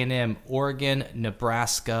 Texas A&M, Oregon,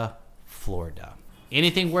 Nebraska, Florida.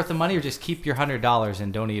 Anything worth the money, or just keep your $100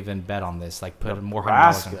 and don't even bet on this? Like put more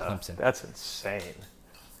 $100 on Clemson. That's insane.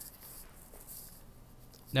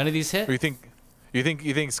 None of these hit. You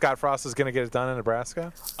think Scott Frost is going to get it done in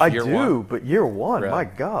Nebraska? I Year do, one? but year one, Really? my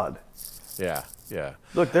God. Yeah.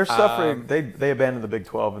 Look, they're suffering. They abandoned the Big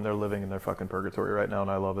 12, and they're living in their fucking purgatory right now, and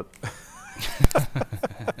I love it.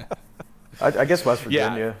 I guess West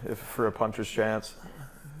Virginia, if for a puncher's chance.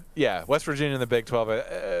 Yeah, West Virginia in the Big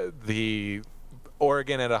 12. The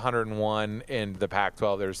Oregon at 101 in the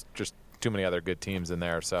Pac-12. There's just too many other good teams in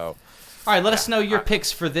there. So, All right, let us know your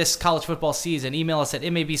picks for this college football season. Email us at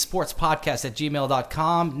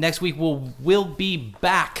mabsportspodcast@gmail.com. Next week, we'll be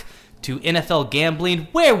back to NFL gambling,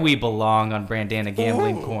 where we belong on Brandana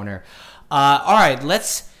Gambling Corner. All right,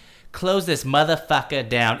 let's close this motherfucker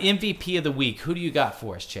down. MVP of the week. Who do you got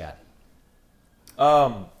for us, Chad?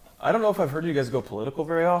 I don't know if I've heard you guys go political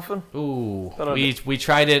very often. Ooh, we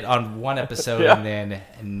tried it on one episode Yeah. and then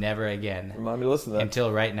never again Remind me to listen to that.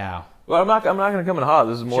 until right now. Well, I'm not going to come in hot.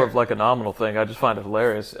 This is more Sure. of like a nominal thing. I just find it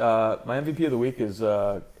hilarious. My MVP of the week is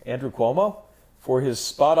Andrew Cuomo for his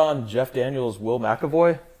spot-on Jeff Daniels Will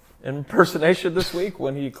McAvoy impersonation this week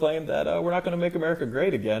when he claimed that we're not going to make America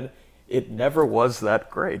great again. It never was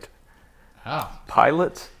that great. Oh,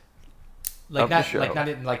 Pilot. like Of the not show. not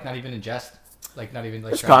even in jest, like not even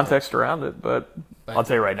like There's trying to- context around it, but I'll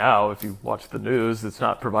tell you right now, if you watch the news, it's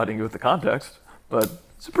not providing you with the context. But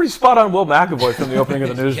it's a pretty spot-on Will McAvoy from the opening of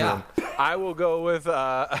the newsroom. Yeah. I will go with.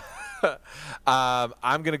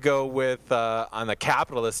 I'm going to go with on the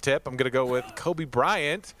capitalist tip. I'm going to go with Kobe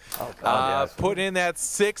Bryant. Oh, God, yes. Put in that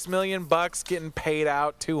 $6 million, getting paid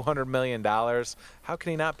out $200 million. How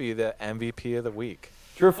can he not be the MVP of the week?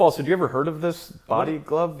 True or false? Had you ever heard of this body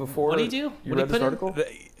glove before? What'd he do? You What'd he read this put in? article?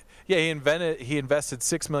 Yeah, he invested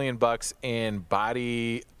 $6 million in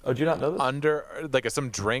body Oh, did you not know this? under like some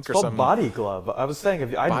drink or It's called some body glove. I was saying,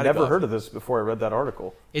 I'd Body never glove. heard of this before I read that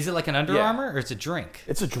article. Is it like an Under Yeah. Armour or it's a drink?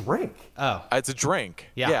 It's a drink. Oh, It's a drink.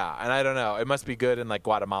 Yeah. And I don't know. It must be good in like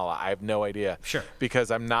Guatemala. I have no idea. Sure. Because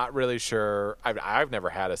I'm not really sure. I've never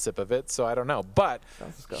had a sip of it, so I don't know. But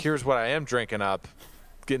disgusting. here's what I am drinking up.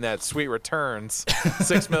 Getting that sweet returns.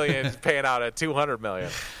 $6 million paying out at $200 million.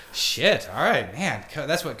 shit. All right, man.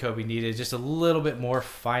 That's what Kobe needed. Just a little bit more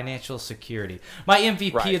financial security. My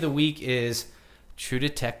MVP Right. of the week is True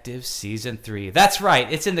Detective Season 3. That's right.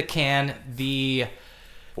 It's in the can. The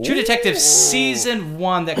True Detective Season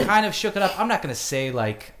 1 that kind of shook it up. I'm not going to say,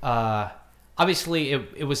 like, obviously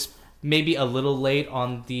it was maybe a little late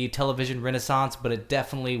on the television renaissance, but it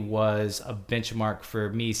definitely was a benchmark for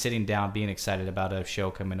me sitting down, being excited about a show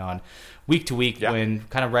coming on week to week. When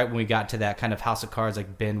kind of right when we got to that kind of House of Cards,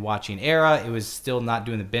 like binge watching era, it was still not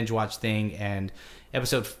doing the binge watch thing. And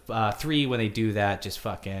episode 3, when they do that, just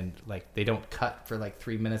fucking like they don't cut for like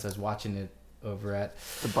 3 minutes. I was watching it over at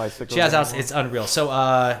The bicycle. Jazz House. It's unreal. So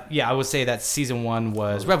yeah, I would say that season 1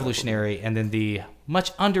 was revolutionary, and then the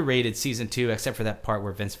much underrated season 2, except for that part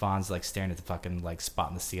where Vince Vaughn's like staring at the fucking like spot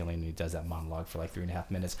in the ceiling, and he does that monologue for like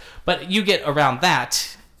 3.5 minutes. But you get around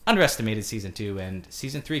that. Underestimated season 2, and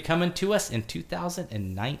season 3 coming to us in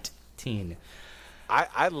 2019.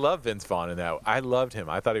 I love Vince Vaughn in that. I loved him.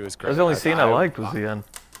 I thought he was great. That was the only scene I liked was the end.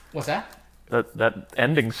 What's that? That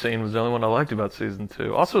ending scene was the only one I liked about season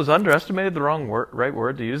 2. Also, is underestimated the wrong right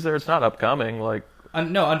word to use there? It's not upcoming. Like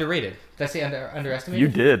no, underrated. Did I say underestimated? You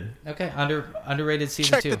did. Okay, underrated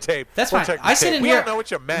season Check 2. the tape. That's We'll fine. check the I sit tape. in We here. don't know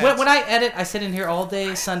what you meant. When I edit, I sit in here all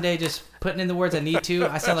day Sunday, just putting in the words I need to.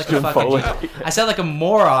 I sound like a Jim Foley. I sound like a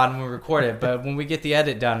moron when we record it, but when we get the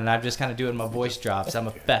edit done, and I'm just kind of doing my voice drops, I'm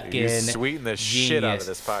a fucking You sweeten the shit out of genius.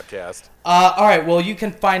 this podcast. All right, well, you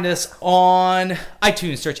can find us on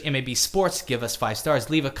iTunes. Search MAB Sports. Give us 5 stars.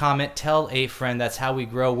 Leave a comment. Tell a friend. That's how we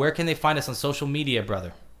grow. Where can they find us on social media,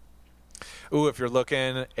 brother? Ooh, if you're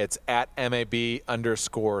looking, it's at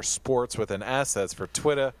MAB_sports with an S. That's for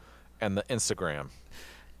Twitter and the Instagram.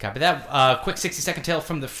 Copy that. Quick 60-second tale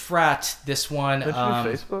from the frat. This one. Don't you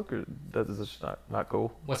do Facebook, or that is just not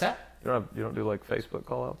cool? What's that? You don't do like Facebook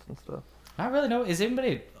call-outs and stuff. I really know. Is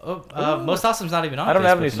anybody? Most Awesome's not even on. I don't Facebook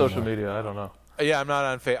have any anymore. social media. I don't know. Yeah, I'm not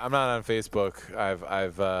on Facebook.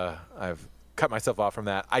 I've cut myself off from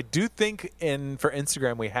that. I do think for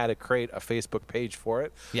Instagram we had to create a Facebook page for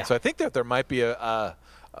it. Yeah. So I think that there might be a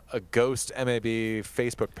ghost MAB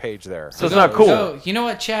Facebook page there. So it's not cool. So, you know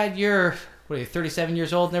what, Chad? You're 37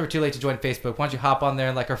 years old. Never too late to join Facebook. Why don't you hop on there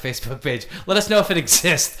and like our Facebook page? Let us know if it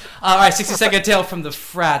exists. All right, 60-second tale from the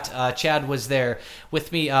frat. Chad was there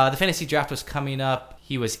with me. The fantasy draft was coming up.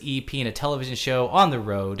 He was EP in a television show on the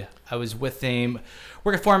road. I was with him,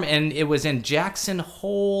 working for him, and it was in Jackson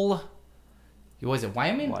Hole. Was it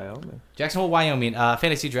Wyoming? Jackson Hole, Wyoming,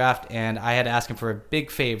 fantasy draft, and I had to ask him for a big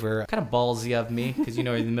favor. Kind of ballsy of me, because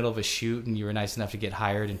you're in the middle of a shoot, and you were nice enough to get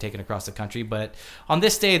hired and taken across the country. But on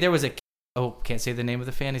this day, there was can't say the name of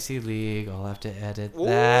the fantasy league. I'll have to edit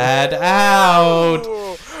that out.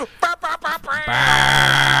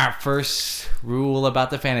 First rule about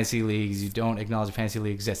the fantasy leagues: you don't acknowledge a fantasy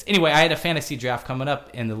league exists. Anyway, I had a fantasy draft coming up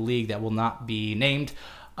in the league that will not be named.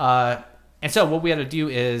 And so what we had to do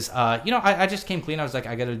is, I just came clean. I was like,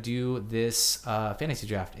 I got to do this fantasy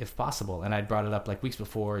draft if possible. And I'd brought it up like weeks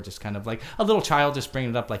before, just kind of like a little child, just bringing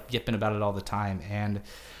it up, like yipping about it all the time. And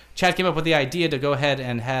Chad came up with the idea to go ahead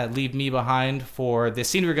and leave me behind for the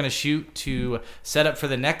scene we were going to shoot to set up for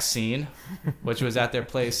the next scene, which was at their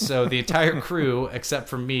place. So the entire crew, except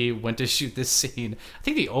for me, went to shoot this scene. I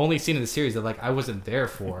think the only scene in the series that I wasn't there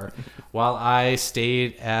for, while I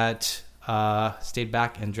stayed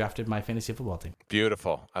back and drafted my fantasy football team.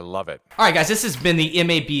 Beautiful. I love it. All right, guys, this has been the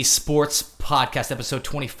MAB Sports Podcast, episode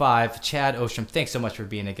 25. Chad Ostrom, thanks so much for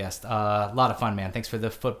being a guest. A lot of fun, man. Thanks for the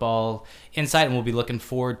football insight, and we'll be looking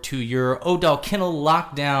forward to your Odell Kennel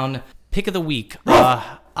Lockdown pick of the week.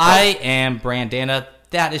 I am Brandana.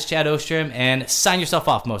 That is Chad Ostrom, and sign yourself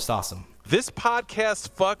off, most awesome. This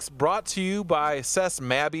podcast fucks brought to you by Sess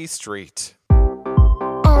Mabby Street.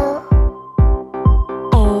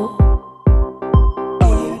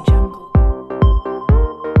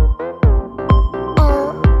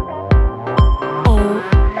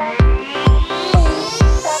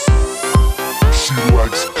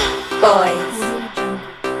 Boys,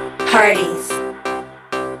 parties,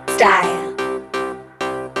 style,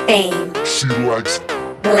 fame,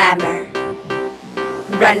 glamour,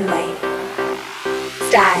 runway,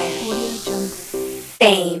 style,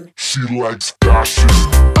 fame. She likes fashion.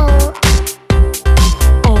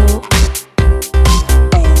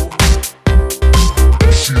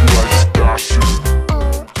 She likes